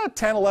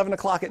 10, 11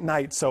 o'clock at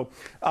night. So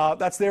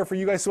that's there for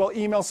you guys as well.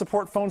 Email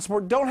support, phone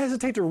support. Don't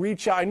hesitate to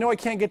reach out. I know I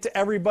can't get to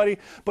everybody,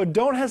 but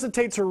don't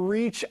hesitate to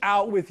reach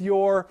out with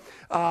your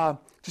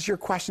just your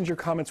questions, your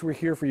comments. We're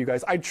here for you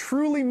guys. I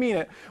truly mean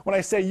it when I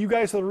say you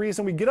guys are the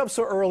reason we get up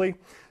so early,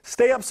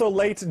 stay up so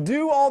late,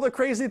 do all the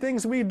crazy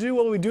things we do.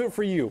 Well, we do it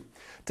for you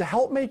to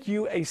help make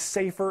you a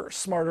safer,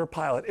 smarter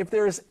pilot. If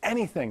there is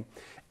anything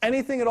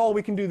at all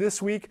we can do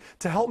this week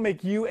to help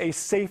make you a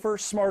safer,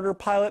 smarter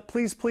pilot,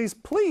 please, please,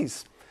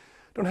 please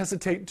don't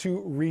hesitate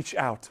to reach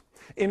out.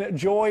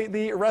 Enjoy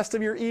the rest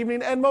of your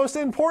evening, and most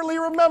importantly,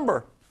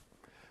 remember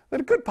that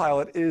a good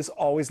pilot is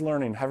always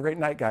learning. Have a great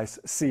night, guys.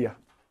 See ya.